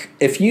joke,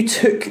 if you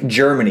took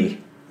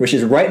Germany, which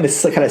is right in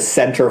the kind of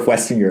center of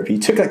Western Europe, you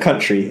took that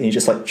country and you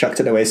just like chucked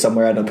it away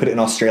somewhere and put it in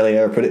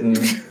Australia or put it in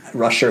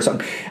Russia or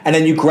something, and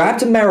then you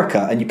grabbed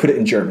America and you put it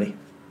in Germany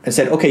and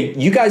said, okay,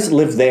 you guys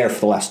lived there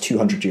for the last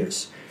 200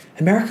 years.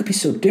 America would be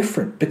so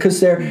different because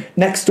they're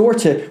next door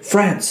to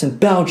France and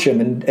Belgium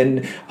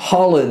and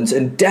Holland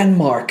and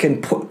Denmark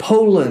and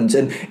Poland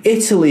and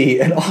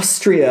Italy and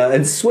Austria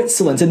and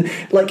Switzerland. And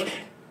like,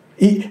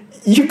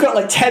 you've got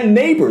like 10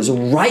 neighbors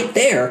right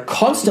there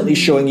constantly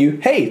showing you,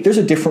 hey, there's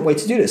a different way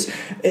to do this.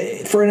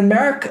 For an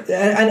America,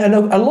 and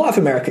a lot of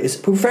America is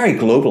very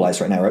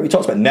globalized right now, right? We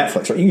talked about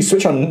Netflix, right? You can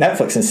switch on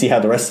Netflix and see how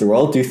the rest of the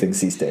world do things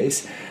these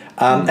days.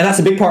 And that's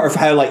a big part of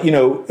how, like,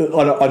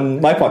 on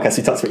my podcast,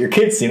 he talks about your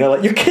kids,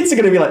 like your kids are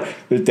going to be like,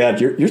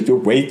 Dad, you're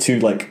way too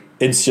like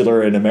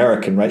insular and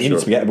American, right? You need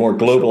to get a more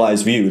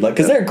globalized view, like,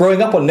 because they're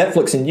growing up on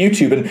Netflix and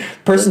YouTube, and the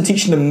person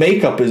teaching them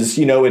makeup is,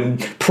 in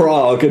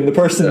Prague, and the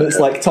person that's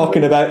like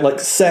talking about like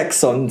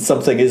sex on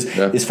something is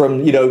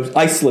from,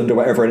 Iceland or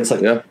whatever. And it's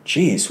like,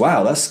 geez,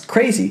 wow, that's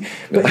crazy.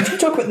 But if you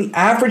talk about the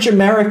average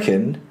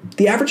American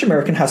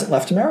hasn't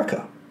left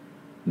America.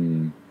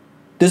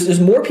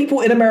 There's more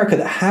people in America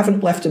that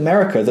haven't left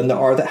America than there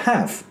are that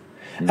have.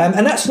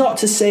 And that's not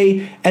to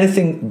say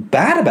anything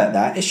bad about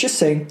that. It's just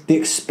saying the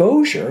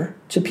exposure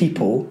to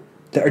people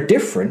that are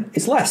different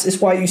is less. It's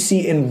why you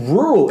see in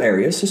rural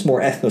areas there's more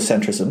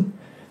ethnocentrism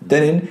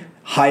than in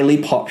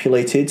highly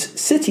populated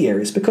city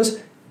areas, because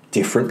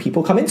different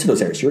people come into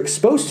those areas. You're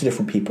exposed to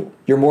different people.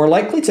 You're more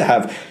likely to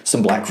have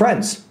some black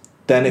friends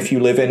than if you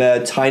live in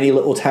a tiny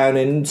little town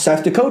in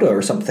South Dakota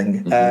or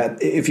something.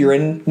 If you're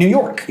in New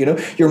York,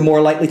 you're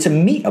more likely to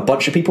meet a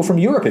bunch of people from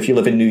Europe if you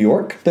live in New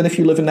York than if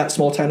you live in that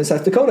small town in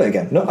South Dakota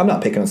again. No, I'm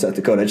not picking on South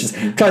Dakota. I just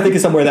trying to think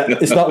of somewhere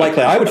that it's not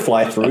likely I would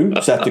fly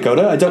through South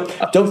Dakota. I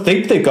don't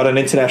think they've got an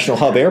international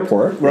hub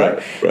airport,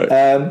 right?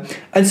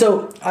 And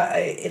so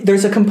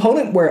there's a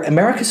component where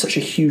America's such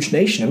a huge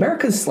nation.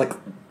 America's like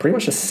pretty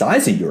much the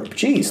size of Europe.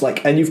 Geez,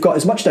 like, and you've got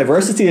as much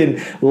diversity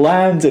in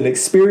land and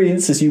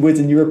experience as you would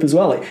in Europe as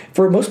well. Like,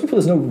 for most people,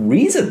 there's no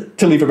reason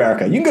to leave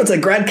America. You can go to the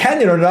Grand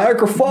Canyon or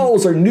Niagara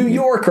Falls or New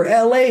York or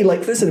LA.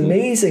 Like, there's an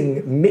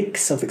amazing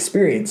mix of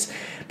experience.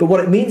 But what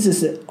it means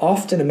is that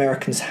often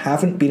Americans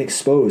haven't been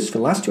exposed, for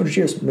the last 200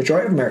 years, the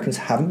majority of Americans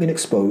haven't been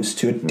exposed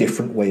to a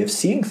different way of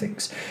seeing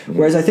things.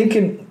 Whereas I think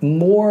in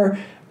more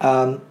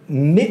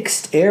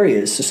mixed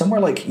areas, so somewhere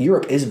like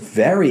Europe is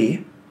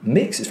very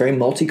mixed, it's very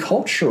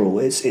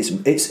multicultural,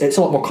 it's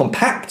a lot more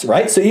compact,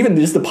 right? So even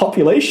just the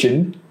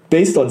population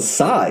based on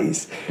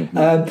size,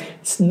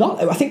 it's not.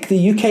 I think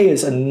the UK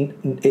is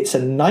it's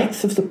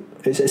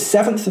a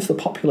seventh of the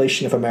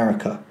population of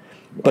America,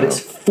 but it's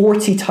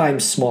 40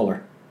 times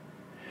smaller.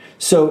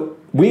 So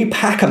we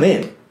pack them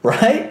in,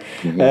 right?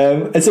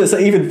 And so it's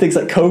like even things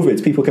like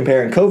COVID, people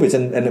comparing COVID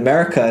and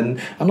America,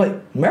 and I'm like,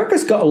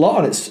 America's got a lot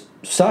on its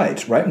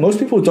side, right? Most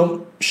people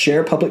don't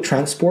share public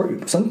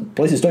transport. Some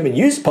places don't even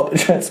use public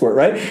transport,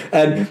 right?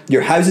 And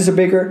your houses are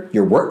bigger,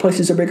 your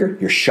workplaces are bigger,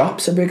 your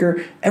shops are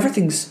bigger,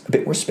 everything's a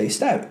bit more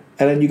spaced out.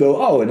 And then you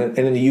go, oh, and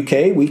in the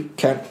UK, we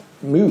can't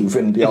move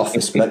in the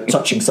office without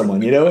touching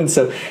someone, and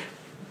so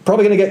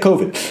probably going to get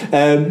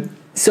COVID.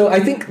 So I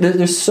think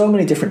there's so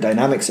many different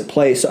dynamics at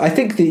play. So I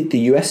think the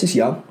US is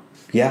young.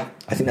 Yeah,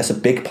 I think that's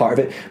a big part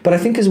of it. But I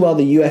think as well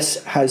the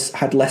US has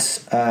had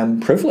less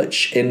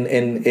privilege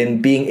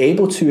in being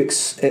able to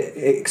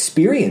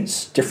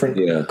experience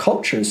different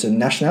cultures and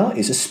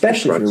nationalities,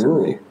 especially if you're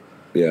rural.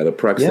 Yeah, the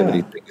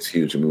proximity thing is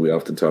huge. I mean, we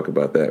often talk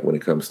about that when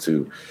it comes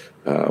to,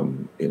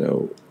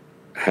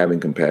 having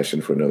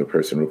compassion for another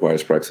person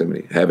requires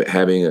proximity.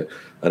 Having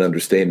an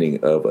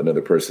understanding of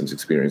another person's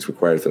experience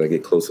requires that I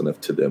get close enough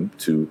to them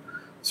to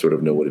sort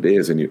of know what it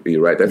is. And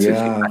you're right. That's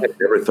I had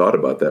never thought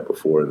about that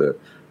before.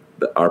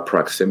 Our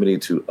proximity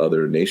to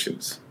other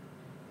nations.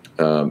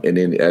 And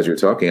then as you're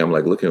talking, I'm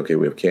like looking, okay,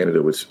 we have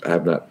Canada, which I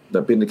have not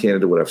been to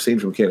Canada. What I've seen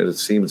from Canada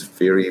seems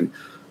very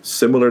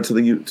similar to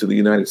the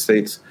United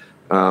States.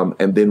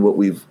 And then what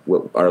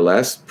our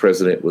last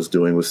president was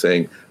doing was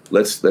saying,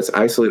 let's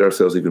isolate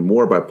ourselves even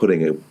more by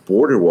putting a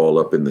border wall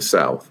up in the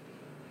South.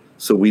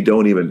 So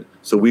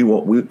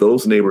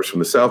those neighbors from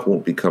the South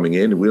won't be coming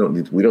in, and we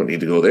don't need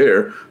to go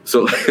there.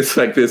 So it's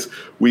like this,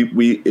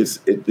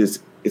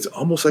 it's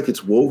almost like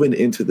it's woven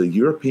into the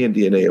European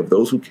DNA of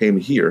those who came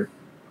here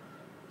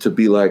to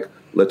be like,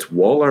 let's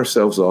wall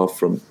ourselves off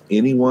from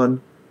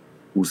anyone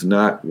who's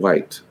not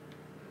white.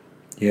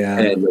 Yeah.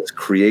 And let's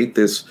create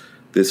this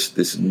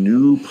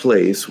new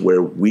place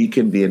where we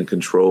can be in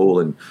control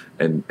and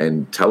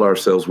tell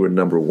ourselves we're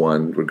number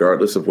one,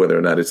 regardless of whether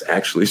or not it's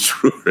actually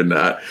true or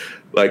not.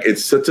 Like,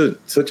 it's such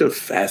a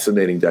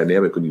fascinating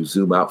dynamic when you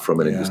zoom out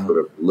from it and just sort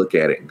of look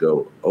at it and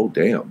go, oh,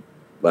 damn.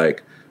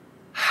 Like,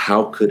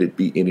 how could it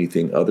be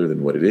anything other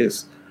than what it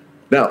is?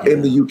 Now,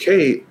 in the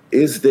UK,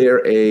 is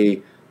there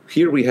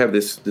here we have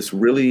this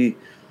really,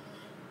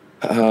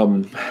 I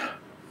don't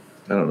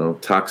know,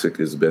 toxic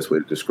is the best way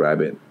to describe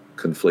it,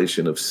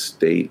 conflation of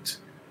state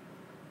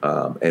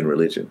and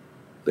religion,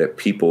 that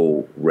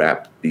people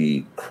wrap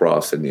the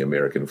cross in the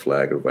American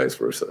flag or vice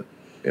versa.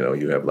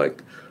 You have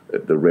like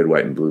the red,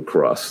 white, and blue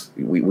cross.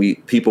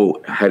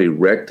 People had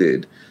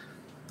erected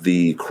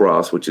the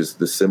cross, which is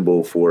the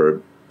symbol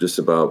for just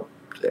about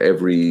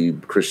every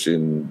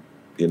Christian,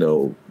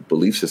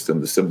 belief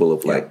system, the symbol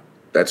of like,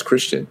 that's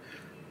Christian.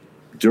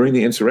 During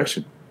the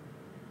insurrection,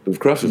 the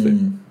cross was there.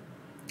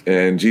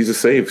 And Jesus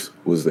Saves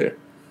was there,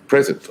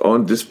 present,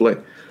 on display.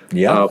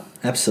 Yeah,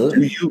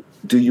 absolutely.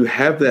 Do you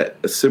have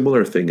a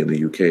similar thing in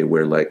the UK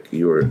where like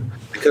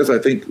because I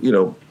think,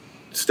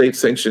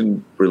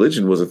 state-sanctioned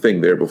religion was a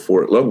thing there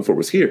long before it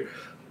was here.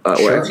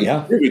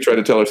 We tried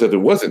to tell ourselves it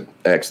wasn't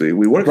actually.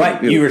 We weren't.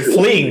 Right, you were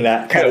fleeing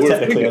that kind of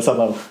technically on some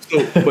level.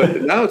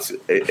 But now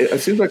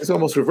it seems like it's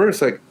almost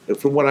reversed. Like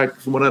from what I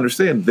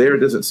understand, there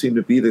doesn't seem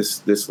to be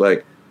this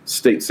like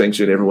state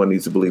sanctioned. Everyone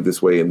needs to believe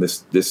this way, and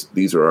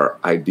these are our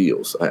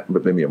ideals.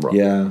 But maybe I'm wrong.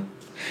 Yeah.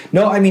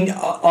 No, I mean,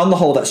 on the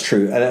whole, that's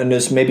true. And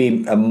there's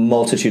maybe a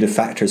multitude of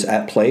factors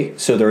at play.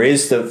 So there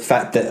is the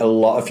fact that a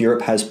lot of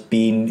Europe has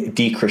been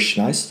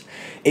de-Christianized.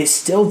 It's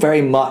still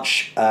very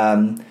much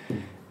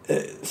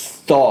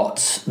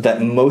thought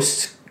that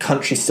most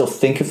countries still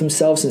think of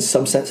themselves in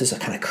some sense as a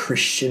kind of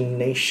Christian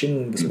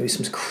nation. There's maybe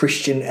some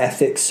Christian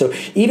ethics. So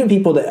even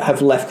people that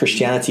have left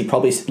Christianity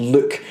probably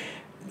look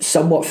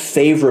somewhat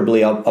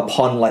favorably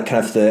upon like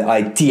kind of the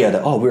idea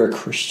that, oh, we're a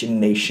Christian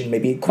nation.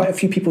 Maybe quite a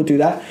few people do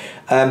that.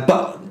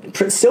 But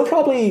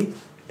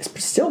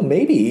still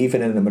maybe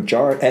even in a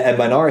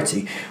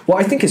minority.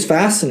 What I think is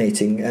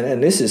fascinating,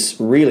 and this is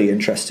really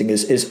interesting,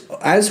 is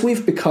as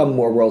we've become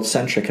more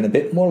world-centric and a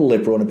bit more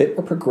liberal and a bit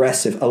more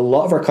progressive, a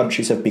lot of our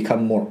countries have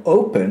become more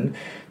open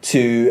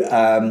to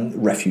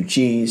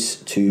refugees,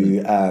 to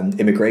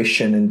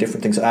immigration and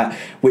different things like that,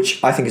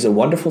 which I think is a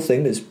wonderful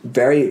thing. There's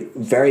very,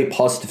 very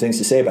positive things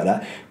to say about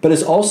that. But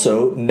there's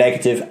also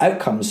negative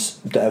outcomes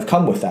that have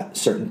come with that.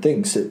 Certain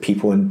things that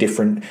people in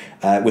different,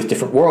 with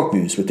different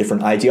worldviews, with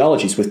different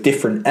ideologies, with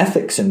different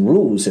ethics and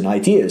rules and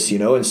ideas,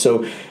 And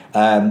so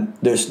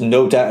there's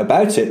no doubt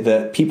about it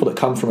that people that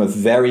come from a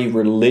very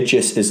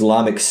religious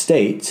Islamic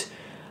state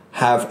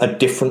have a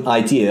different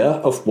idea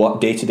of what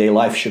day-to-day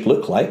life should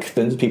look like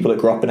than people that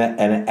grew up in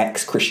an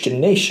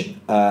ex-Christian nation.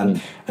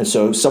 And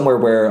so somewhere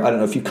where, I don't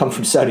know, if you come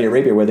from Saudi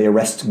Arabia where they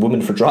arrest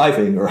women for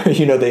driving, or,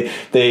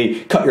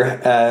 they cut your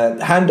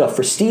hand off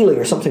for stealing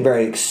or something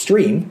very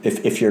extreme,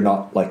 if you're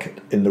not like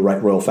in the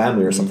right royal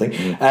family or something,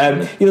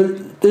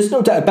 there's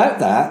no doubt about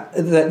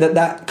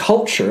that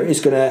culture is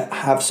going to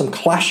have some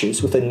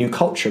clashes with a new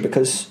culture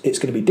because it's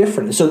going to be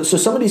different. So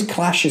some of these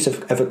clashes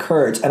have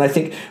occurred. And I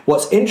think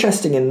what's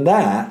interesting in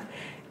that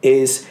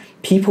is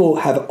people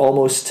have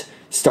almost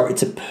started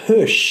to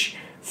push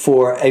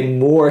for a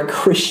more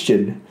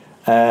Christian,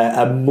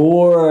 a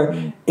more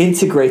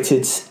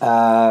integrated state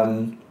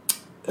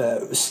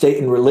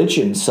and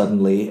religion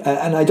suddenly.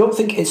 And I don't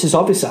think it's as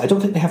obvious. I don't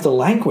think they have the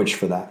language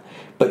for that.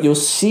 But you'll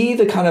see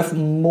the kind of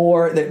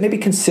more that may be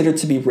considered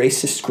to be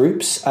racist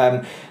groups,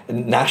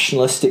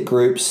 nationalistic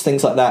groups,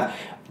 things like that.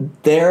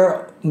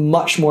 They're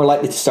much more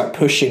likely to start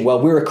pushing,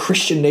 well, we're a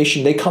Christian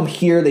nation. They come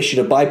here. They should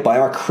abide by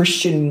our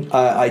Christian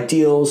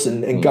ideals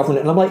and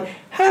government. And I'm like,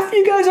 half of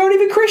you guys aren't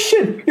even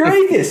Christian. You're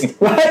atheist,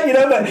 right?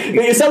 But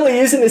you're suddenly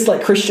using this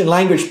like Christian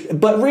language.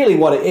 But really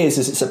what it is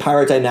it's a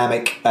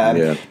paradigmatic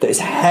that is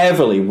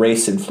heavily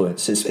race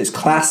influenced. It's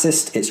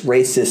classist, it's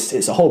racist,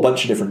 it's a whole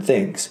bunch of different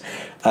things.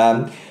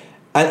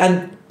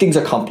 And things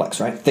are complex,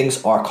 right?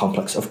 Things are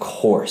complex, of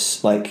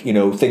course. Like,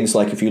 things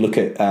like if you look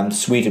at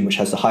Sweden, which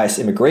has the highest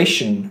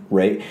immigration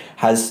rate,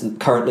 has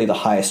currently the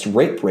highest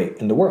rape rate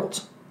in the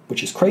world,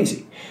 which is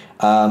crazy.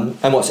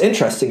 And what's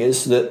interesting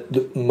is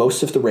that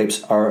most of the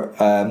rapes are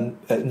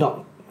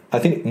not, I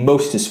think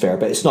most is fair,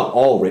 but it's not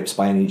all rapes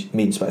by any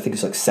means, but I think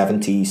it's like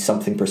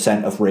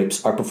 70-something% of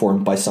rapes are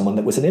performed by someone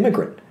that was an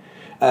immigrant.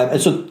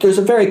 And so there's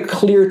a very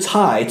clear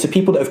tie to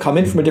people that have come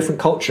in from a different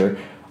culture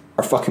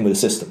are fucking with the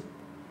system.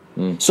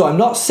 So I'm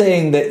not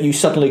saying that you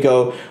suddenly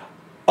go,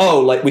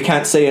 oh, like we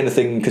can't say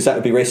anything because that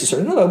would be racist.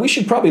 Or no, we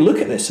should probably look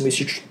at this and we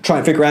should try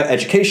and figure out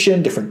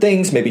education, different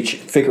things, maybe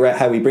figure out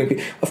how we bring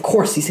people. Of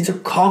course, these things are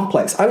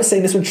complex. I was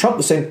saying this when Trump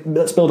was saying,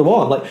 let's build a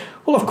wall. I'm like,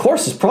 well, of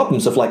course, there's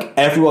problems of like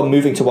everyone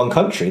moving to one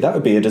country. That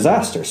would be a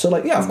disaster. So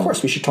like, yeah, of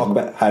course, we should talk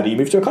about how do you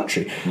move to a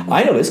country.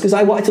 I know this because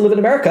I wanted to live in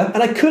America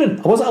and I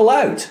couldn't. I wasn't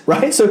allowed,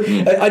 right? So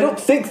I don't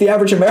think the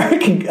average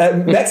American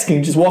Mexican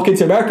can just walk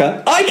into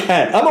America. I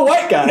can. I'm a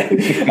white guy,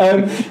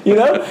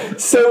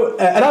 So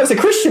and I was a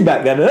Christian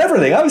back then and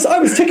everything. I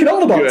was ticking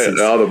all the boxes.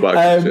 All the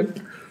boxes.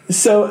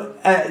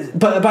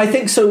 But I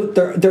think so.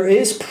 There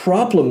is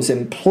problems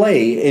in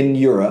play in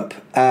Europe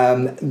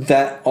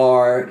that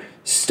are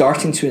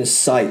starting to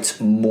incite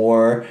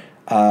more.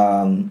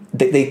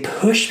 They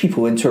push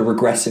people into a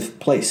regressive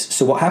place.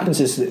 So what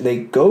happens is that they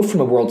go from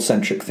a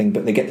world-centric thing,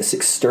 but they get this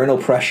external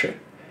pressure.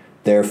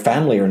 Their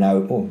family are now,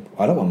 oh,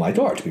 I don't want my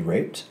daughter to be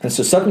raped, and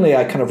so suddenly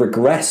I kind of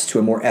regress to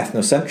a more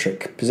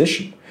ethnocentric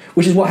position,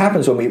 which is what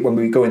happens when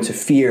we go into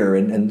fear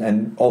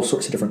and all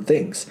sorts of different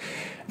things.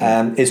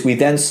 Is we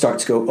then start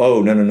to go,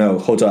 oh, no,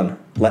 hold on.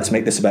 Let's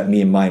make this about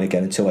me and mine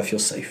again until I feel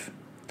safe.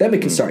 Then we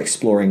can start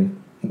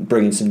exploring,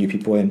 bringing some new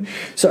people in.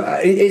 So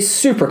it's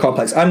super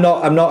complex. I'm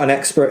not an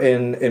expert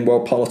in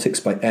world politics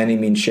by any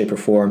means, shape, or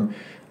form.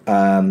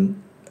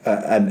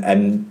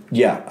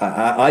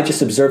 I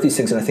just observe these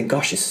things and I think,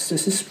 gosh, this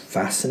is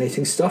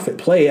fascinating stuff at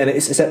play. And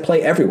it's at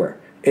play everywhere.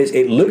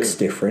 It looks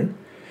different,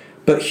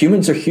 but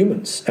humans are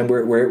humans. And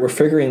we're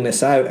figuring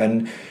this out.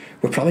 And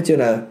we're probably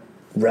doing a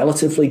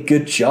relatively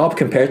good job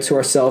compared to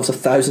ourselves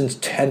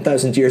 1,000,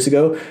 10,000 years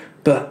ago,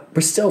 but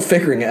we're still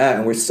figuring it out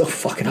and we're still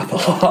fucking up a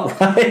lot,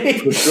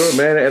 right? For sure,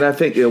 man. And I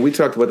think we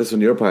talked about this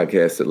on your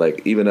podcast that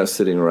like even us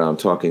sitting around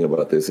talking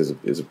about this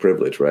is a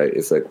privilege, right?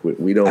 It's like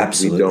we don't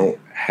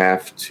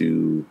have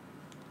to,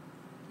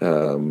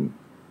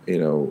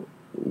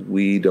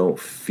 we don't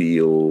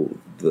feel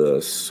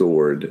the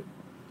sword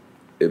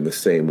in the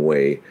same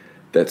way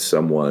that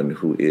someone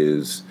who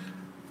is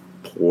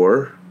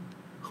poor,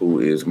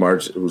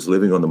 who's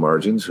living on the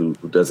margins, who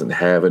doesn't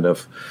have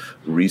enough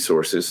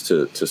resources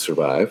to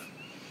survive,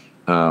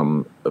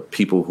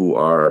 people who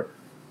are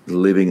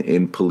living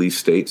in police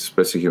states,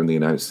 especially here in the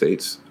United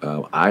States.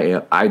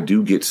 I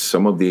do get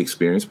some of the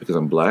experience because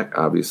I'm Black,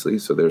 obviously,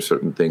 so there are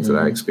certain things that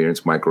I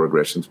experience,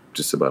 microaggressions,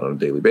 just about on a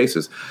daily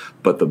basis.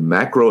 But the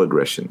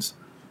macroaggressions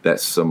that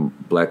some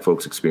Black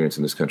folks experience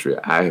in this country,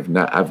 I've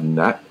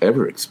not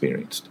ever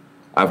experienced.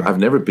 I've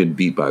never been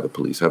beat by the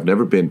police. I've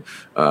never been.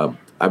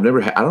 I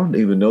don't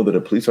even know that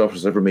a police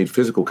officer's ever made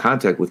physical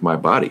contact with my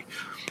body,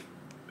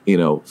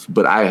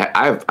 but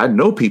I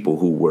know people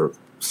who were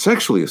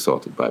sexually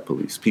assaulted by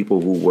police, people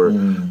who were,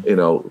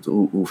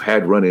 who've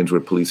had run-ins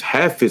with police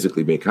have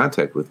physically made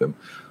contact with them.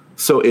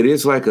 So it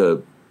is like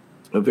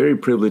a very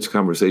privileged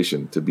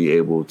conversation to be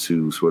able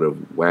to sort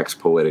of wax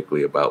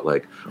poetically about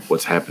like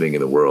what's happening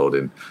in the world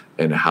and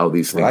how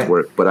these things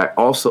work. But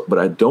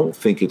I don't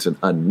think it's an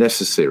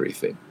unnecessary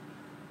thing.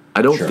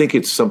 I don't think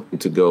it's something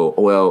to go,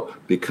 oh, well,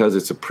 because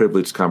it's a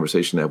privileged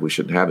conversation that we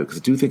shouldn't have it. Because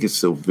I do think it's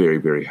so very,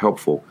 very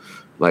helpful.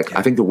 Like,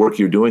 I think the work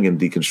you're doing in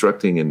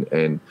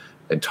deconstructing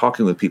and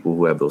talking with people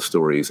who have those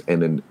stories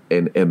and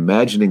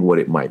imagining what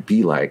it might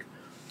be like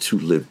to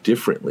live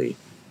differently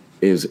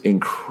is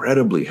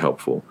incredibly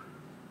helpful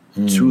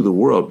to the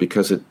world,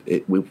 because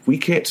we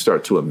can't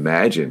start to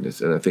imagine this.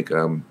 And I think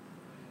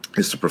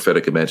it's the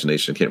prophetic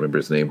imagination. I can't remember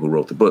his name who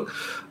wrote the book.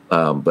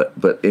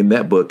 But in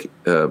that book,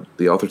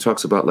 the author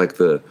talks about like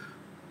if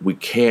we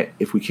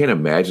can't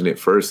imagine it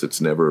first, it's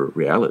never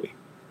reality.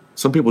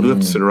 Some people do have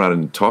to sit around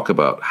and talk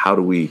about how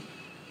do we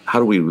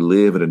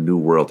live in a new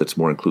world that's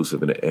more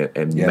inclusive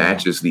and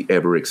matches the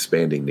ever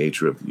expanding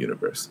nature of the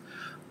universe.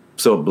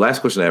 So the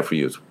last question I have for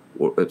you is,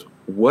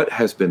 what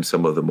has been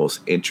some of the most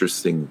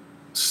interesting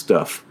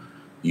stuff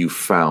you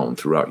found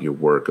throughout your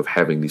work of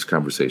having these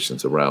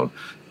conversations around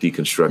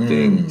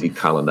deconstructing,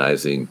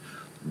 decolonizing,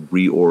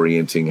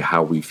 reorienting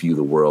how we view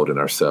the world and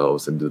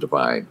ourselves and the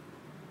divine?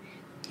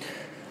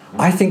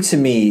 I think to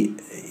me,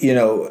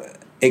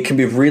 it can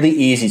be really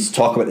easy to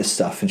talk about this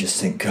stuff and just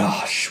think,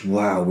 gosh,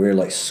 wow, we're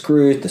like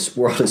screwed. This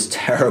world is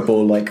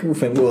terrible. Like,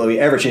 will we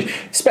ever change?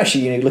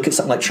 Especially, you look at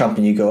something like Trump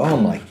and you go, oh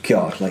my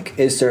God, like,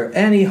 is there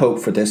any hope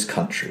for this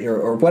country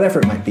or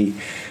whatever it might be?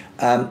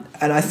 And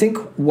I think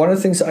one of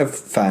the things that I've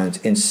found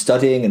in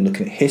studying and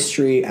looking at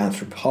history,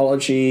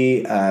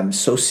 anthropology,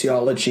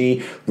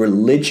 sociology,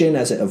 religion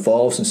as it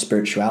evolves, and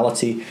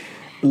spirituality,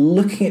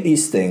 looking at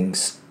these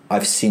things,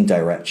 I've seen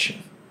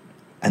direction.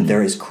 And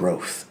there is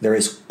growth. There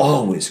is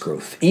always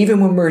growth. Even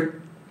when we're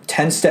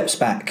 10 steps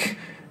back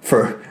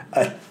for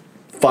a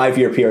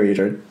 5-year period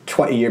or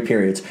 20-year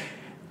periods,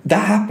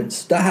 that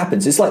happens. That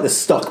happens. It's like the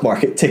stock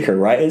market ticker,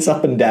 right? It's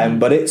up and down,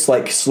 but it's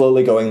like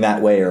slowly going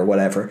that way or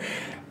whatever.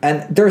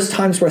 And there's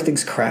times where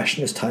things crash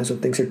and there's times when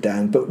things are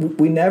down, but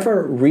we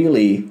never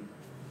really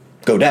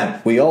go down.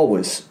 We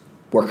always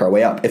work our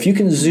way up. If you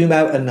can zoom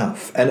out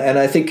enough, and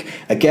I think,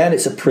 again,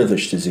 it's a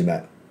privilege to zoom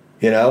out.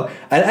 And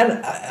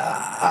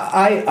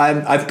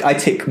I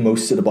tick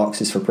most of the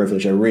boxes for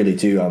privilege. I really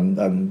do.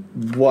 I'm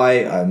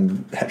white. I'm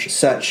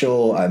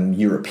heterosexual. I'm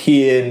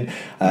European.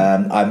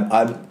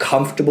 I'm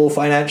comfortable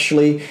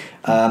financially,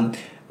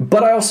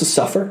 but I also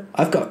suffer.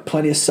 I've got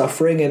plenty of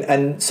suffering,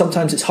 and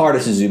sometimes it's harder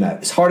to zoom out.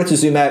 It's harder to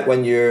zoom out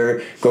when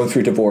you're going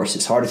through divorce.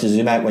 It's harder to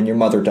zoom out when your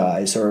mother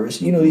dies, or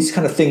these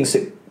kind of things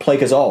that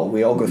plague us all.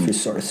 We all go through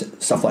sort of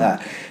stuff like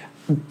that.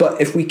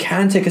 But if we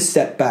can take a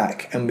step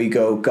back and we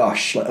go,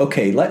 gosh, like,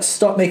 okay, let's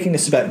stop making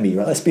this about me,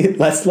 right? Let's be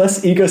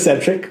less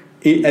egocentric.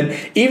 And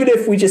even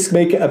if we just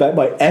make it about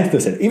my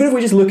ethnicity, even if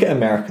we just look at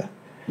America,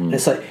 and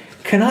it's like,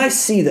 can I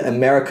see that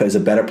America is a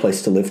better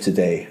place to live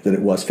today than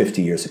it was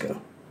 50 years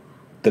ago,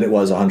 than it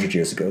was 100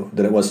 years ago,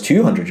 than it was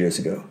 200 years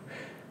ago?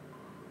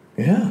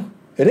 Yeah,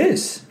 it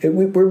is.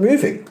 We're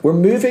moving. We're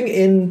moving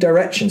in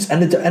directions,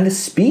 and the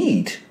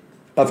speed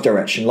of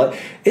direction, like,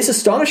 it's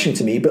astonishing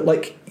to me. But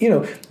like,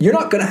 you're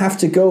not going to have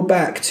to go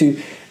back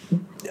to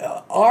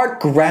our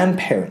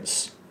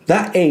grandparents.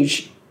 That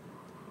age,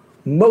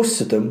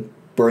 most of them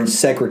were in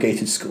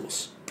segregated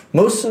schools.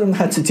 Most of them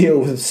had to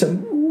deal with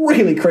some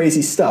really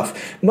crazy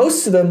stuff.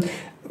 Most of them,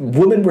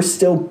 women were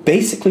still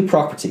basically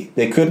property.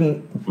 They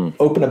couldn't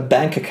open a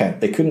bank account.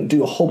 They couldn't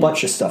do a whole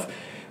bunch of stuff.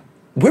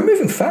 We're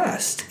moving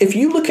fast. If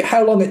you look at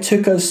how long it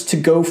took us to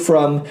go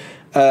from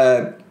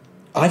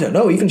I don't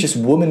know, even just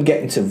women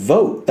getting to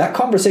vote, that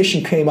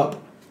conversation came up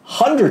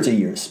hundreds of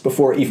years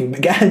before it even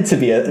began to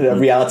be a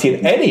reality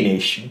in any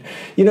nation.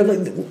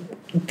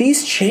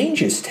 These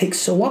changes take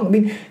so long. I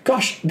mean,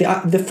 gosh,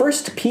 the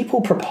first people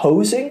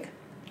proposing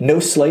no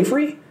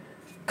slavery,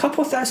 a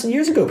couple of thousand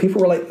years ago, people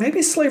were like,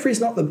 maybe slavery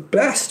is not the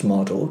best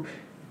model.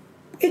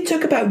 It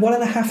took about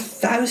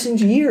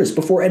 1,500 years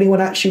before anyone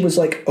actually was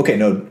like, okay,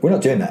 no, we're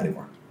not doing that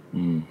anymore.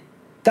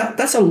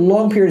 That's a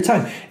long period of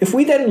time. If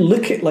we then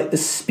look at like the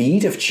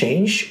speed of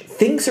change,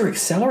 things are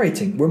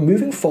accelerating. We're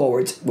moving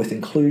forward with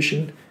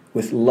inclusion,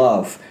 with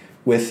love,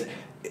 with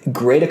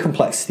greater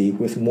complexity,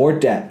 with more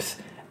depth,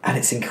 and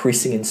it's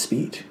increasing in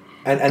speed.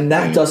 And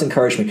that does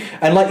encourage me.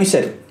 And like you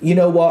said, you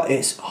know what?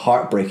 It's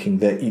heartbreaking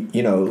that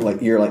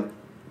you're like,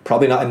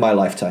 probably not in my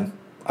lifetime.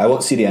 I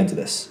won't see the end of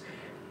this.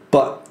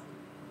 But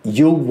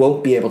you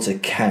won't be able to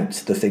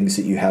count the things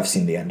that you have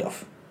seen the end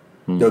of.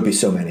 There'll be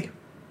so many.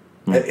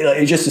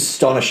 It just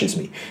astonishes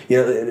me,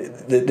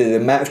 the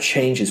amount of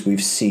changes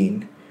we've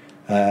seen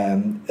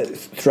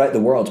throughout the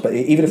world. But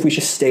even if we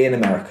just stay in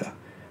America,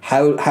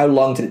 how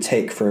long did it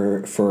take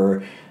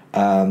for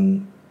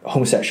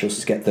homosexuals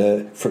to get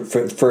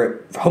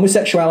for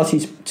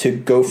homosexuality to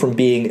go from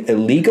being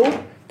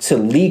illegal to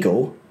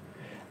legal,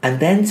 and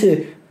then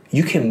to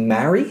you can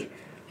marry?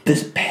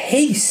 The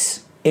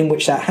pace in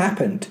which that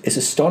happened is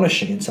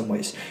astonishing in some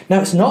ways.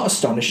 Now, it's not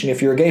astonishing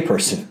if you're a gay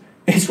person.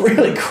 It's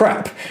really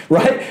crap,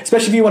 right?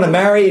 Especially if you want to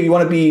marry, if you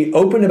want to be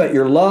open about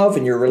your love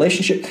and your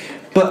relationship.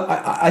 But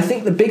I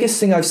think the biggest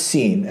thing I've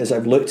seen as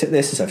I've looked at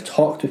this, as I've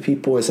talked to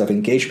people, as I've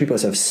engaged with people,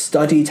 as I've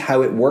studied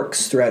how it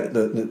works throughout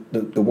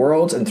the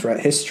world and throughout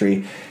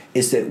history,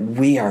 is that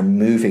we are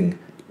moving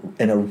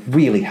in a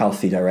really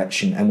healthy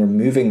direction, and we're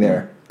moving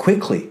there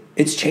quickly.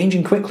 It's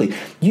changing quickly.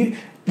 We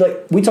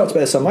talked about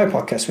this on my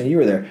podcast when you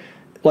were there.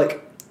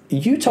 Like,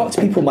 you talk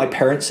to people my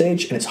parents'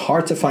 age, and it's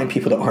hard to find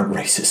people that aren't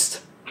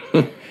racist.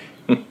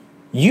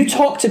 You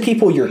talk to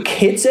people your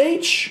kids'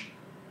 age,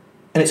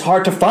 and it's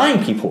hard to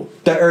find people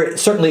that are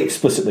certainly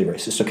explicitly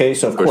racist, okay?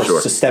 So, of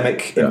course,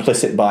 systemic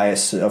implicit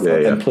bias,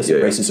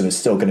 implicit racism is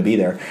still going to be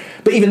there.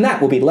 But even that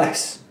will be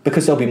less,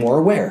 because they'll be more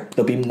aware.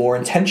 They'll be more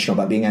intentional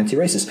about being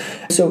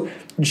anti-racist. So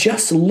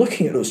just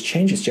looking at those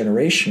changes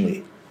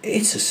generationally,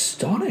 it's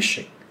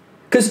astonishing.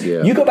 Because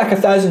you go back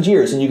 1,000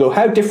 years and you go,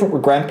 how different were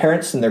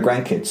grandparents and their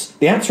grandkids?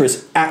 The answer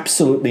is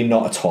absolutely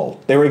not at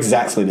all. They were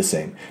exactly the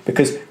same.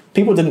 Because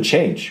people didn't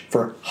change.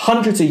 For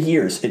hundreds of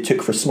years, it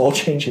took for small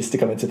changes to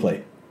come into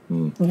play.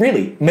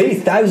 Really, maybe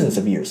thousands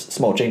of years,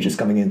 small changes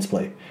coming into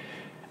play.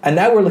 And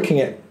now we're looking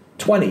at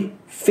 20,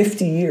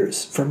 50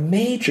 years for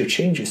major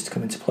changes to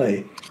come into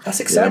play.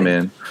 That's exciting. Yeah,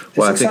 man.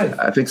 Well,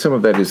 I think some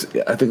of that is,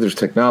 I think there's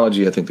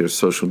technology, I think there's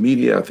social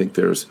media, I think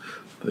there's,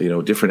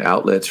 different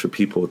outlets for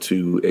people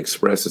to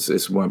express.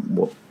 It's what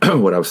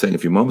I was saying a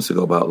few moments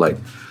ago about like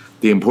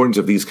the importance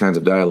of these kinds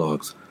of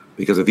dialogues.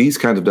 Because of these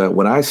kinds of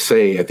when I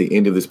say at the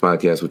end of this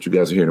podcast, which you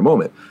guys will hear in a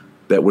moment,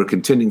 that we're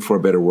contending for a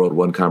better world,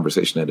 one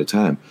conversation at a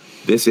time.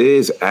 This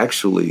is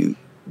actually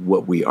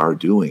what we are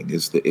doing.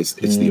 It's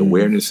the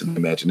awareness and the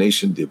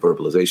imagination, the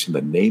verbalization,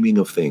 the naming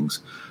of things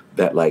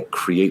that like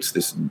creates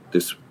this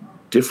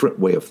different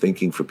way of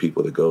thinking for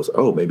people that goes,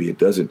 oh, maybe it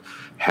doesn't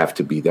have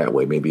to be that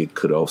way. Maybe it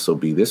could also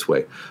be this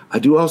way. I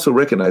do also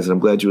recognize, and I'm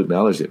glad you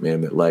acknowledged it,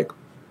 man, that like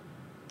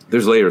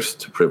there's layers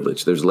to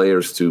privilege. There's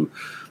layers to,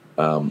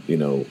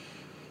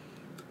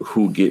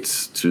 who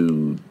gets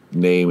to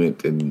name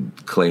it and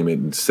claim it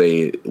and say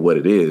it, what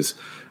it is.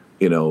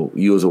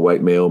 You as a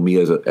white male, me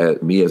as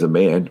a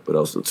man,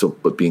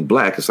 but being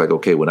black, it's like,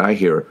 okay, when I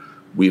hear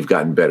we've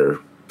gotten better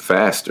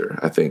faster,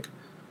 I think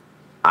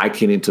I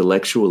can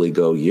intellectually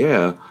go,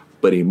 yeah,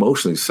 but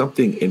emotionally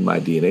something in my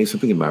DNA,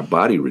 something in my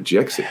body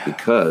rejects it,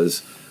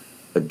 because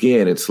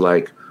again, it's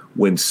like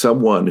when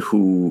someone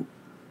who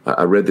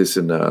I read this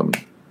in the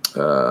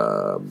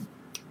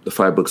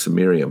 5 Books of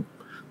Miriam.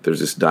 There's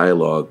this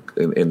dialogue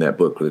in that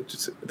book.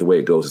 The way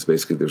it goes is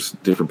basically there's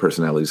different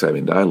personalities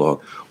having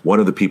dialogue. One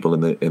of the people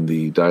in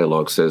the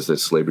dialogue says that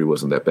slavery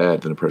wasn't that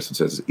bad. Then a person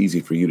says it's easy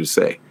for you to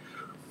say.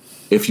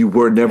 If you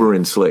were never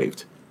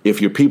enslaved,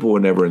 if your people were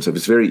never enslaved,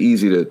 it's very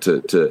easy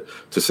to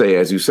say,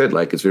 as you said,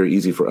 like it's very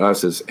easy for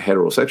us as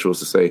heterosexuals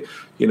to say,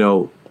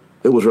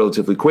 it was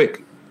relatively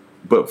quick.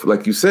 But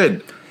like you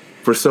said,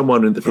 for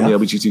someone from the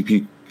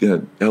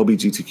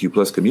LGBTQ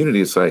plus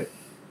community, it's like,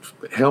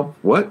 hell,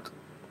 what?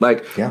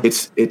 Like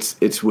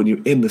it's when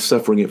you're in the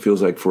suffering, it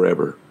feels like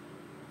forever.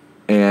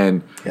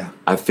 And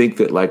I think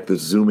that like the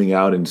zooming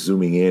out and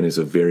zooming in is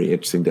a very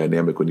interesting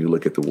dynamic when you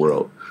look at the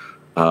world.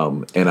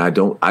 And I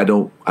don't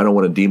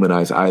want to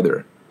demonize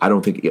either. I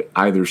don't think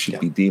either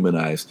should be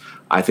demonized.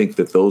 I think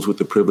that those with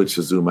the privilege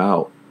to zoom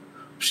out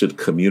should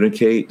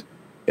communicate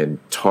and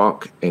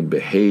talk and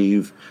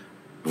behave,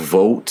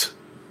 vote.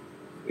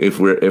 If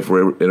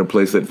we're in a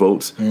place that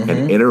votes,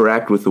 and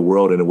interact with the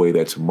world in a way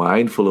that's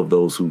mindful of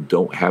those who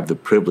don't have the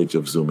privilege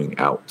of zooming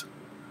out.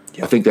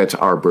 I think that's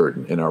our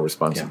burden and our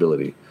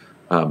responsibility.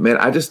 Man,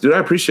 I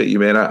appreciate you,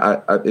 man.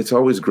 I it's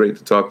always great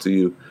to talk to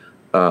you.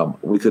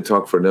 We could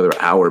talk for another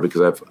hour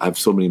because I have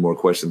so many more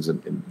questions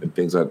and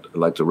things I'd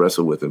like to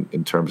wrestle with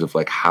in terms of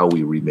like how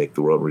we remake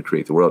the world,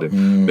 recreate the world.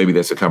 And maybe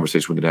that's a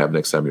conversation we can have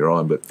next time you're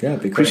on. But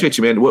appreciate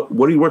you, man.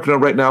 What are you working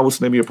on right now? What's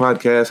the name of your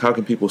podcast? How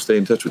can people stay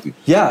in touch with you?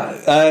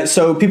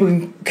 So people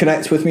can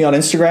connect with me on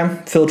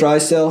Instagram, Phil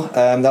Drysdale.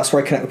 That's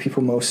where I connect with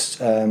people most.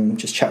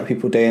 Just chat with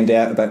people day in, day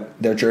out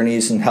about their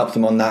journeys and help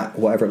them on that,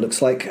 whatever it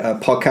looks like.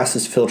 Podcast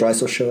is Phil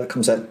Drysdale Show. That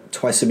comes out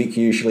twice a week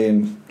usually,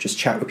 and just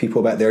chat with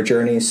people about their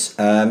journeys.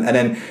 And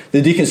then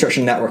the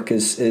Deconstruction Network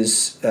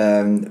is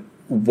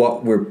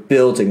what we're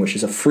building, which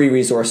is a free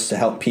resource to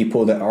help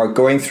people that are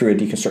going through a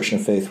deconstruction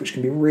of faith, which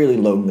can be really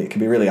lonely. It can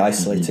be really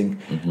isolating.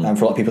 For a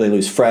lot of people, they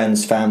lose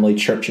friends, family,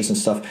 churches and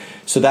stuff.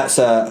 So that's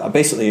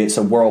basically it's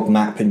a world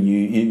map, and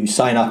you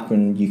sign up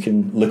and you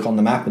can look on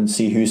the map and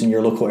see who's in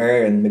your local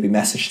area and maybe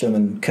message them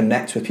and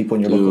connect with people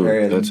in your local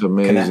area. That's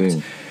amazing.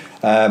 Connect.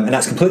 And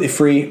that's completely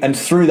free. And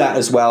through that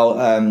as well,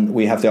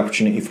 we have the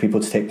opportunity for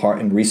people to take part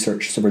in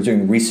research. So we're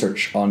doing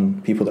research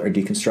on people that are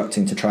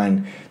deconstructing to try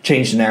and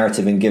change the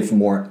narrative and give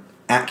more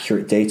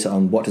accurate data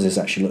on what does this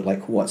actually look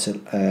like, what's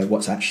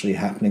actually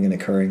happening and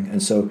occurring.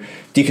 And so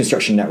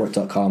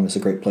deconstructionnetwork.com is a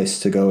great place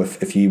to go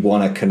if you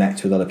want to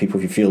connect with other people,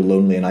 if you feel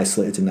lonely and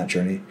isolated in that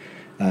journey.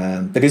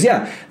 Because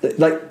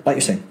like you're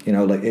saying,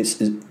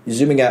 it's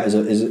zooming out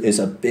is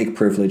a big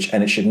privilege,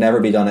 and it should never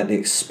be done at the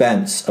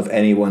expense of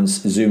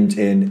anyone's zoomed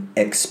in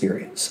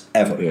experience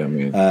ever. Yeah,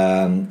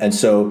 man. And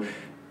so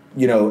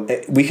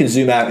we can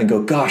zoom out and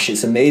go, gosh,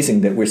 it's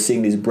amazing that we're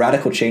seeing these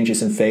radical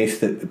changes in faith,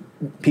 that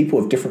people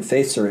of different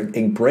faiths are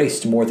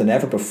embraced more than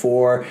ever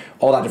before,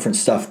 all that different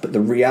stuff. But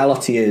the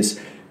reality is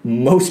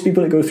most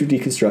people that go through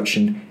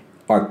deconstruction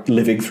are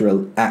living through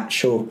an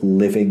actual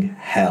living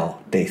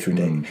hell day through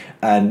day.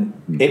 And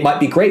it might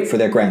be great for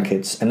their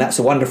grandkids, and that's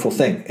a wonderful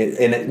thing.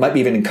 And it might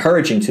be even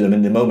encouraging to them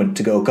in the moment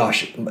to go,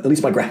 gosh, at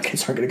least my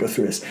grandkids aren't going to go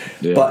through this.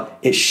 Yeah. But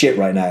it's shit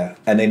right now,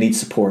 and they need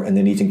support and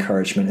they need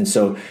encouragement. And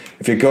so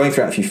if you're going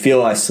through it, if you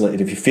feel isolated,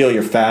 if you feel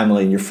your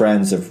family and your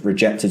friends have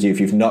rejected you,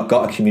 if you've not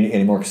got a community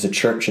anymore because the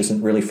church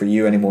isn't really for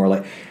you anymore,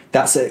 like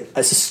that's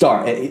a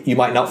start. You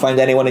might not find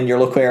anyone in your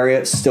local area.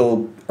 It's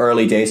still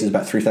early days. There's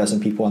about 3,000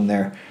 people on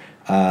there.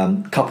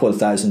 A couple of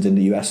thousand in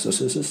the US, so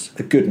this is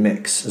a good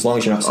mix as long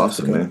as you're not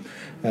awesome, man.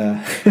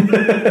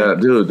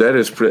 Dude,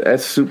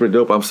 that's super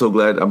dope. I'm so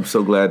glad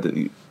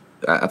that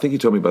I think you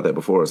told me about that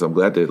before, so I'm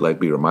glad to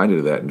be reminded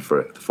of that, and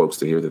for folks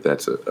to hear that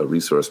that's a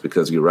resource,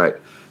 because you're right,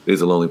 it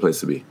is a lonely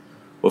place to be.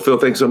 Well, Phil,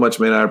 thanks so much,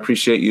 man. I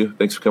appreciate you.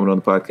 Thanks for coming on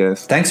the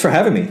podcast. Thanks for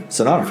having me. It's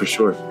an honor. For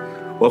sure.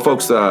 Well,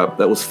 folks,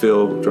 that was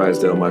Phil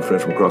Drysdale, my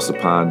friend from across the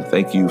pond.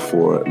 Thank you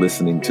for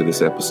listening to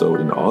this episode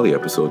and all the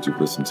episodes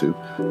you've listened to.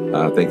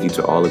 Thank you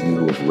to all of you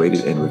who have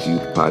rated and reviewed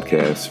the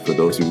podcast. For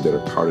those of you that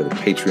are part of the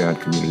Patreon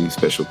community,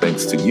 special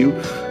thanks to you.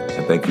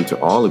 And thank you to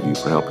all of you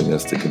for helping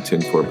us to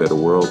contend for a better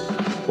world,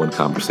 one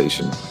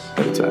conversation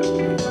at a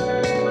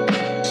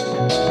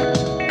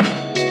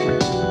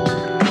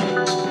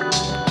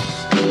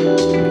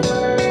time.